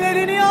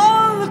ümitlerini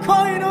al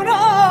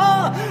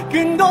koynuna,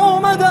 gün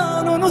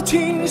doğmadan unut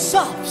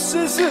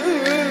insafsızı.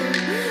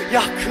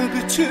 Yak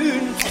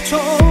bütün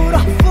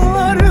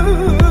fotoğrafları,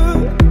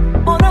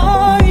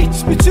 ona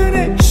ait bütün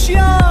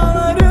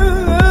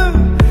eşyaları.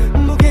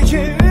 Bu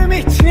gece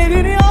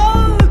ümitlerini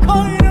al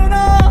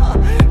koynuna,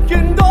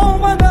 gün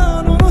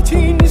doğmadan unut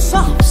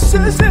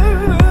insafsızı.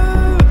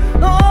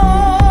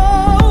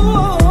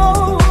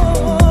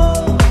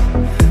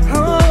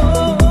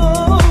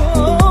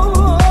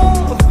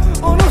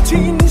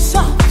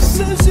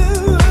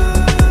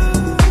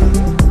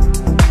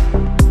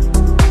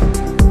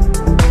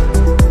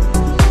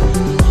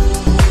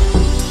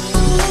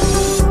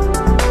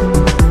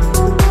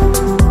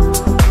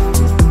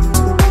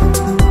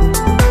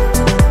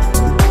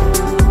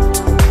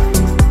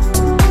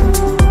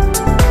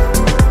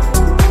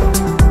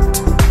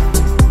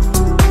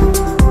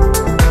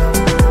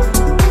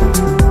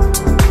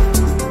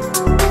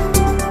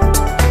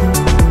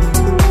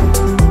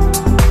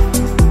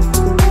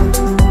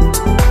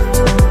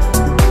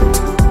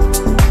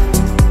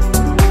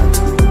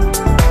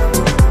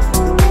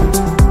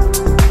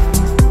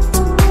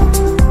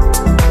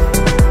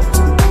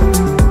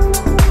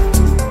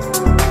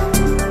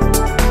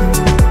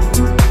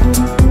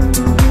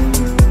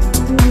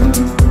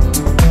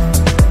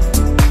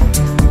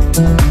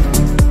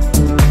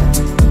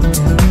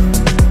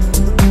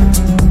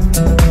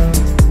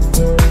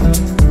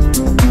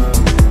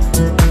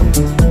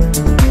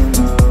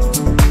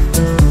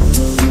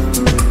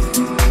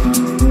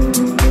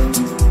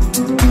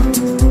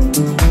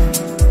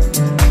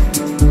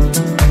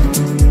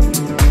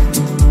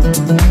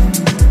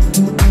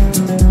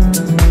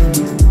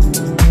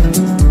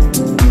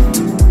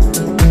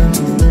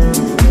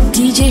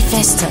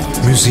 DJFESTO.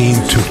 Müziğin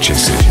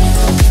Türkçesi.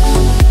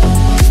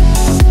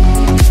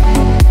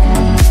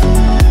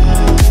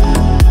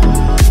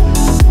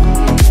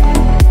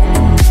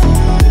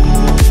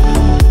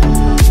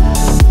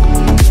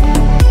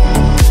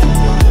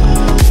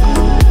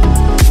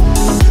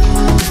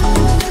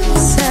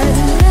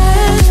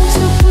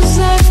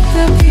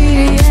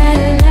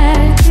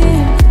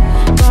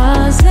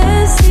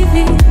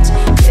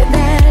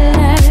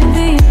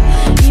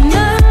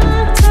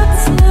 İnan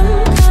tatlım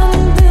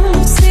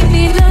kandım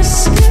senin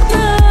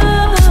aşkına.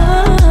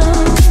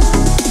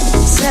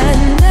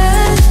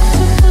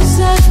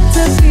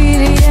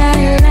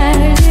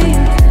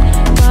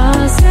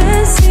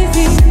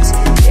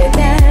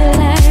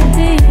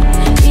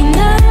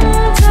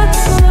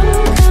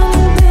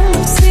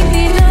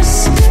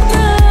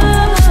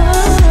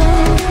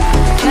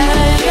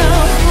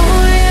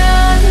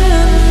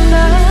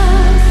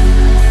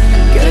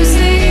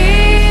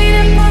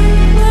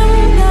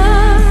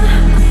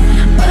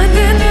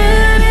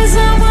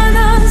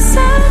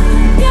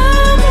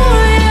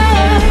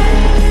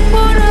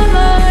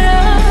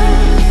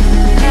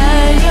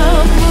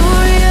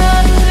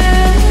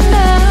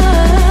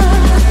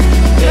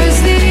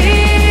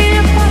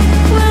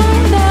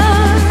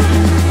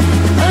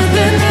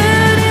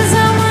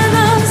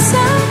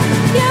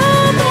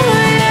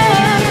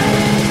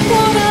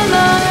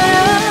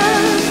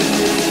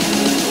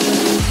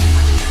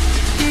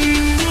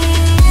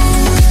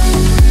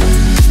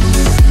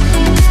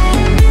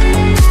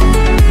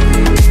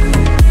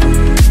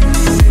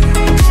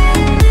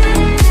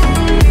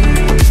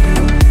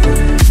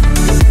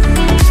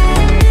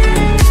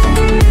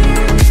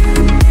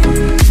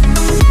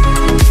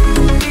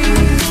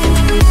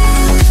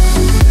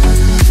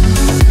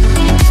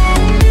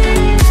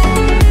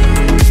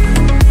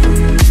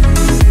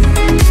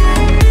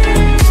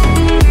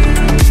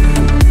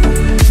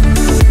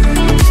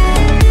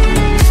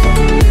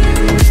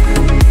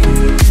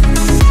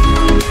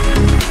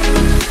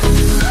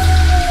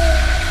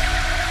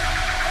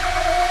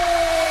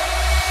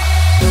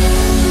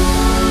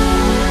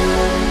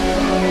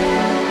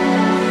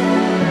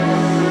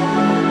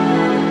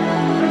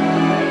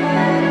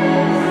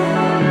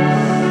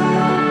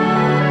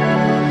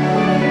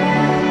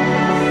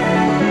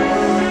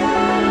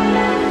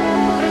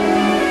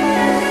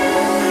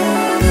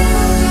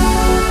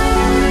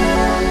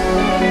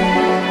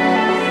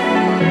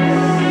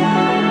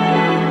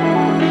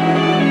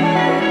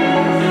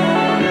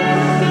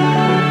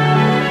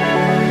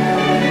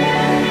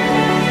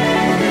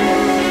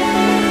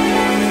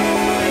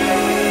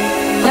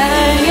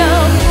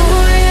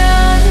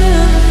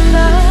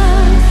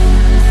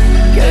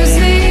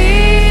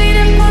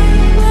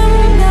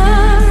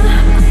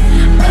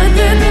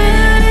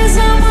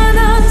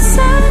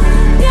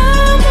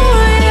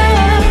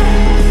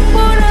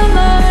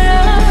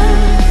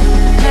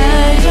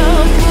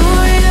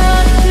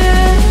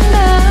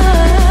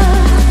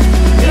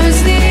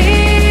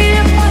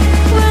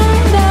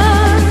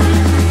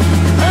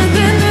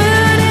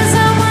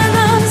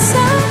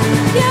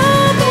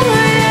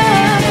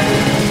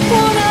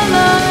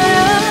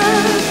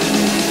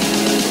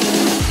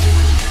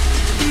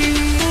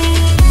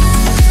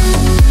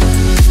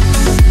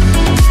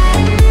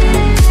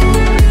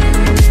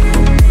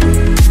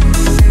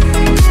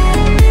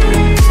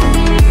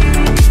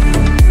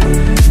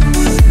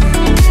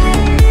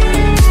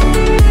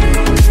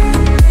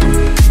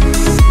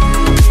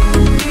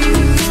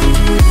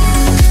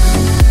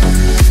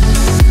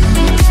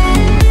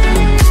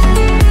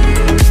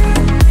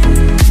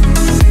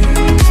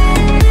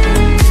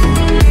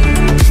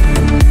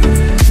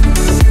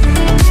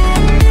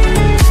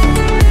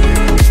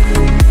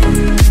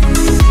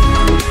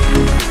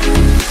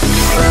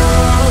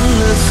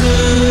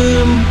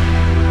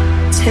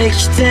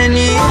 tekten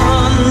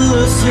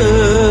yalnızım.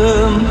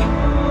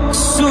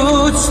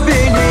 Suç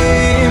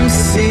benim,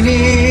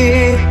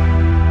 seni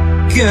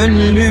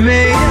gönlüme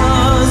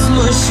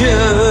yazmışım.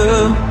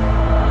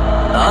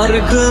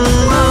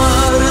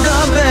 Dargınlarda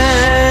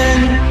ben,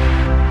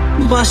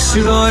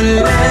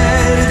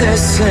 başrollerde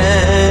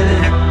sen.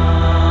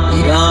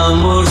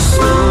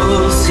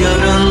 Yağmursuz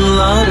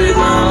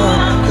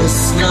yarınlarda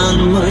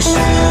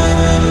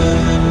ıslanmışım.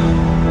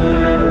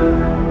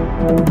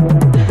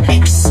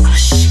 Ex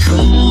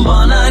aşkım,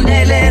 bana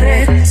neler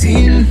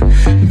ettin,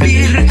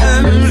 bir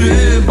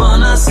ömrü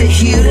bana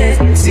zehir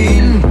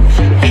ettin.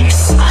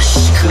 Ex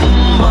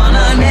aşkım,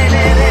 bana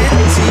neler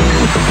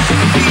ettin,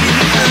 bir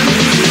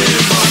ömrü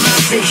bana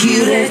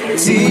zehir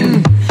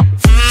ettin.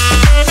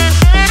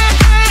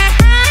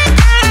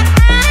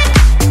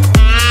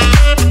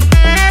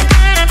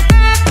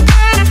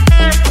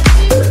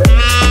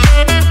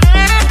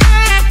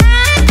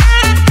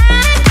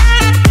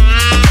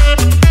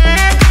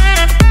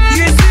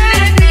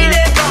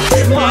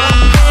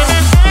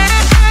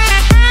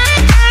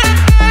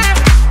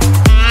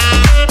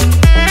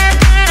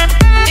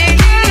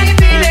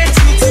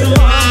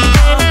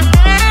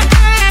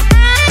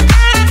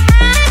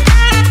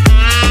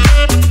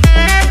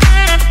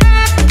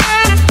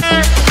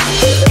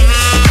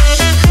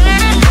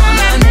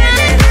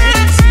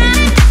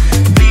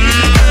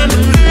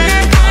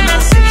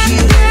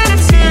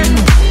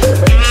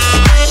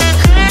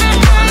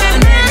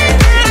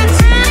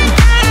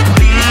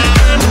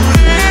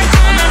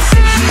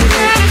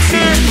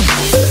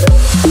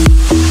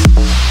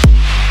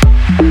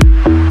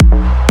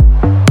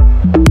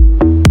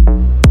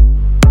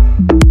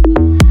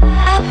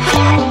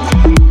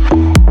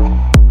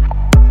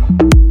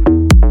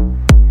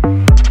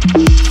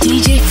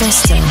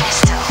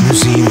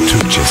 Müziğin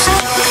Türkçesi.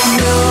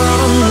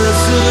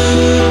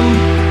 Yalnızım,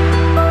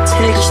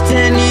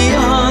 tekten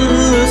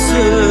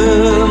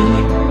yalnızım.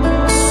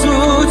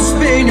 Suç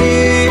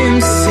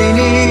benim,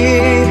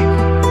 seni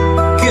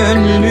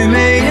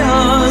gönlüme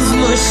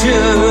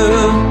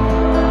yazmışım.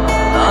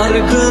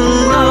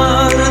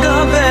 Dargınlarda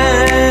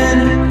ben,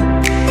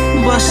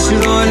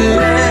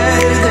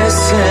 başrollerde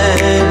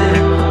sen.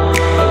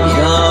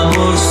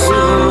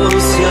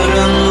 Yağmursuz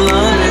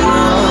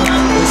yarınlarda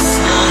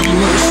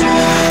ıslanmışım.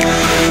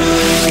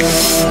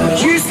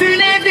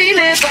 Yüzüne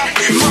bile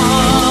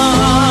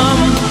bakmam,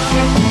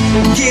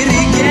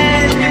 geri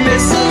gelme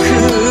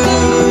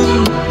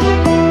sakın.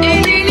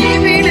 Elini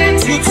bile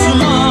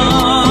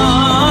tutmam,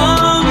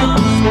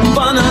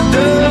 bana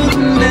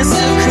dönme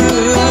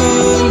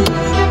sakın.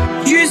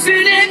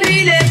 Yüzüne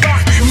bile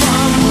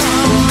bakmam,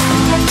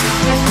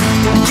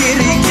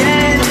 geri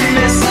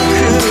gelme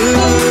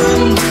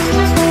sakın.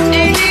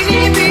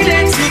 Elini bile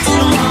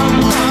tutmam,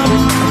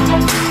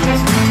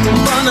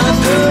 bana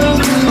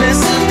dönme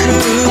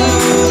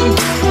sakın.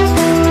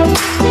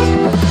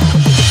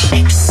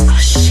 Ex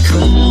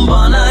aşkım,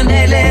 bana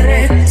neler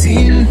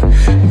ettin,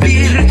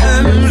 bir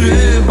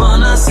ömrü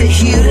bana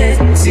zehir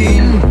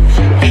ettin.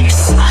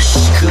 Ex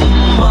aşkım,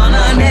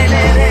 bana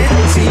neler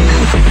ettin,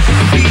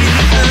 bir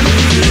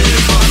ömrü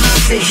bana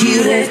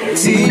zehir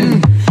ettin.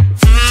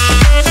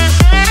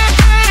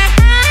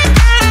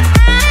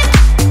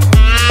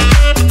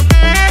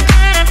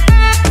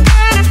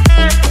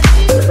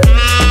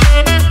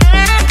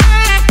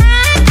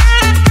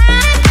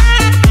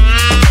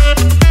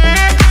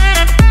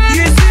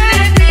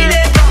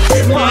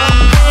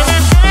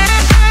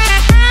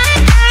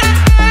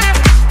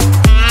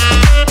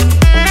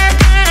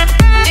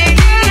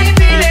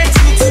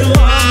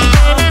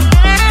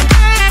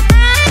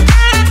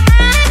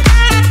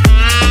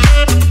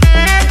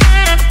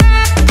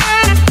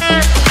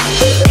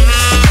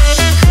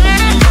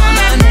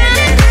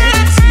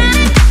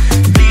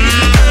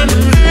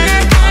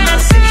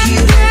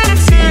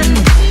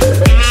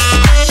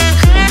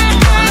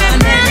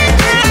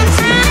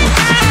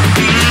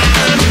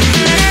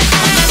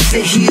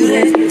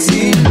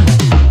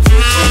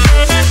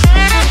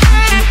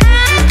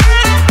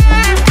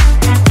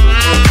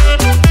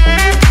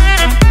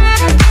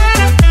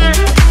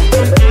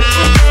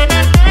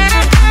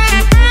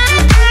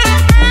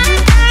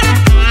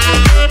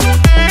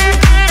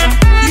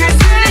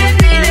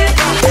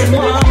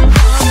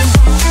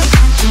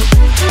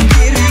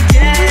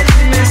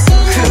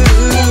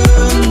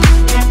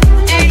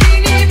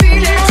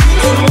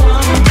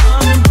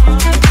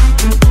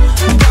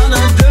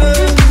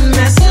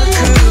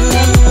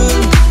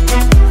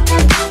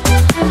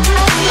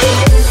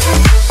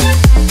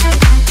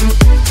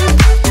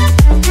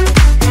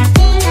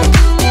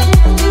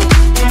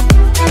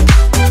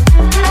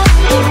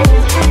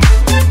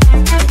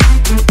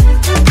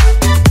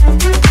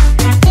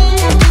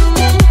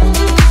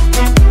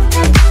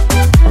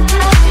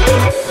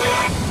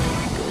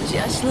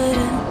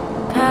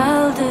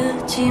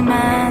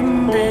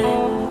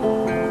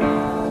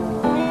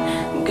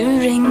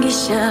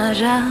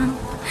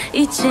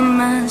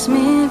 İçilmez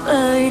mi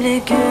böyle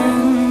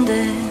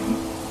günde?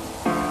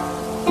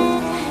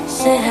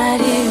 Seher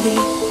yeri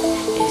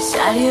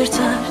eser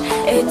yırtar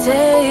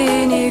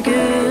eteğini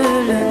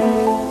gülün.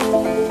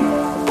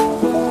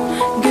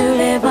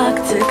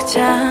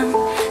 baktıkça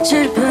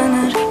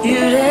çırpınır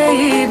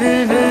yüreği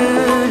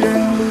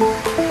bülbülüm.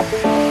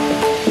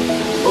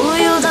 Bu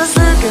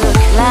yıldızlı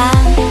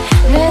gökler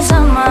ne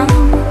zaman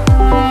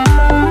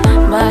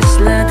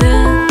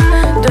başladı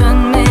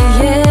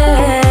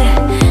dönmeye,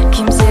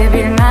 kimse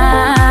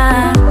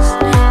bilmez,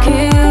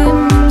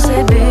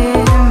 kimse bilmez.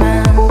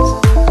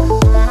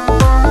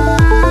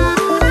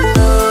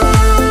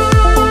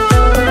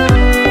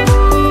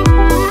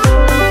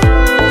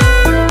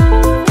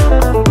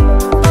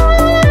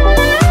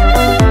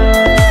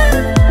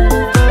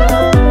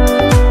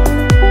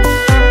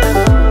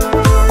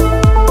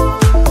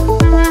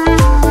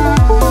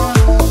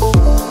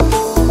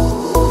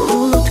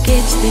 Bulut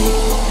geçti,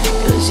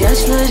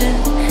 gözyaşları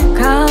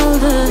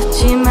kaldı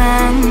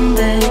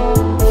çimende.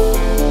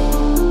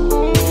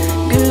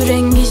 Gül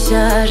rengi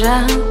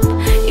şarap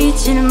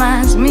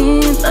içilmez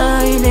mi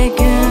böyle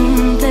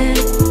günde?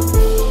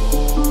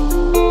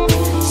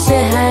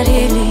 Seher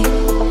yeli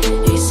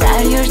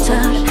eser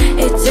yırtar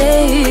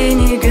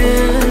eteğini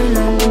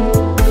gülüm.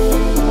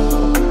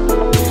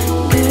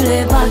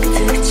 Güle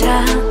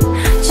baktıkça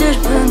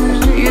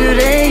çırpınır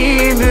yüreği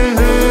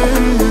bülbülüm.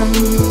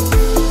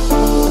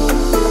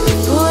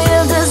 Bu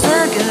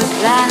yıldızlı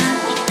gökler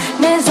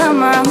ne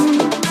zaman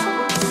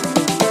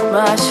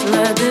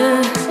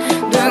başladı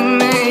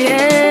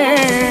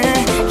dönmeye,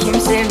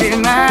 kimse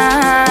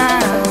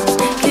bilmez,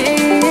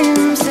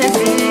 kimse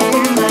bilmez.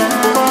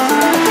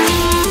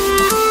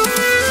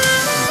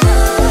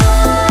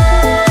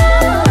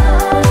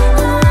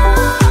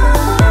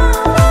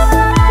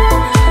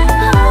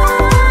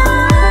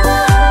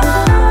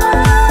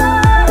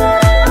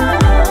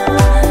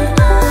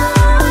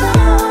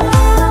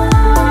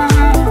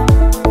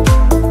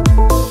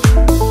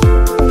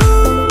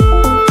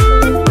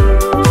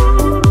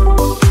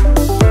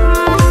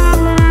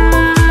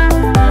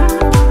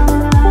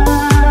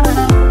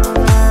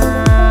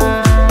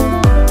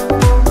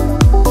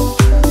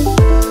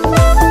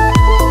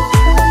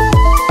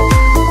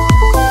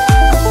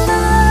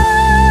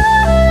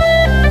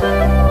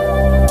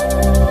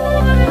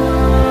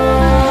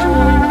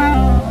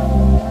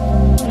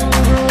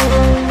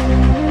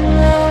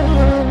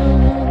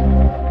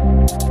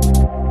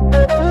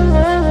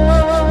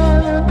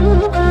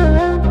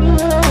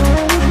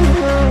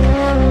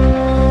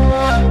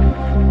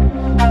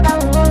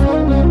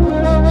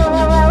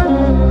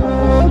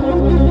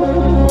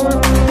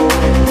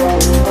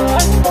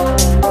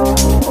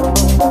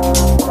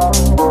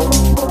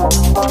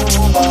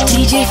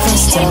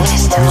 DJFESTO.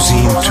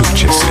 Müziğin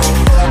Türkçesi.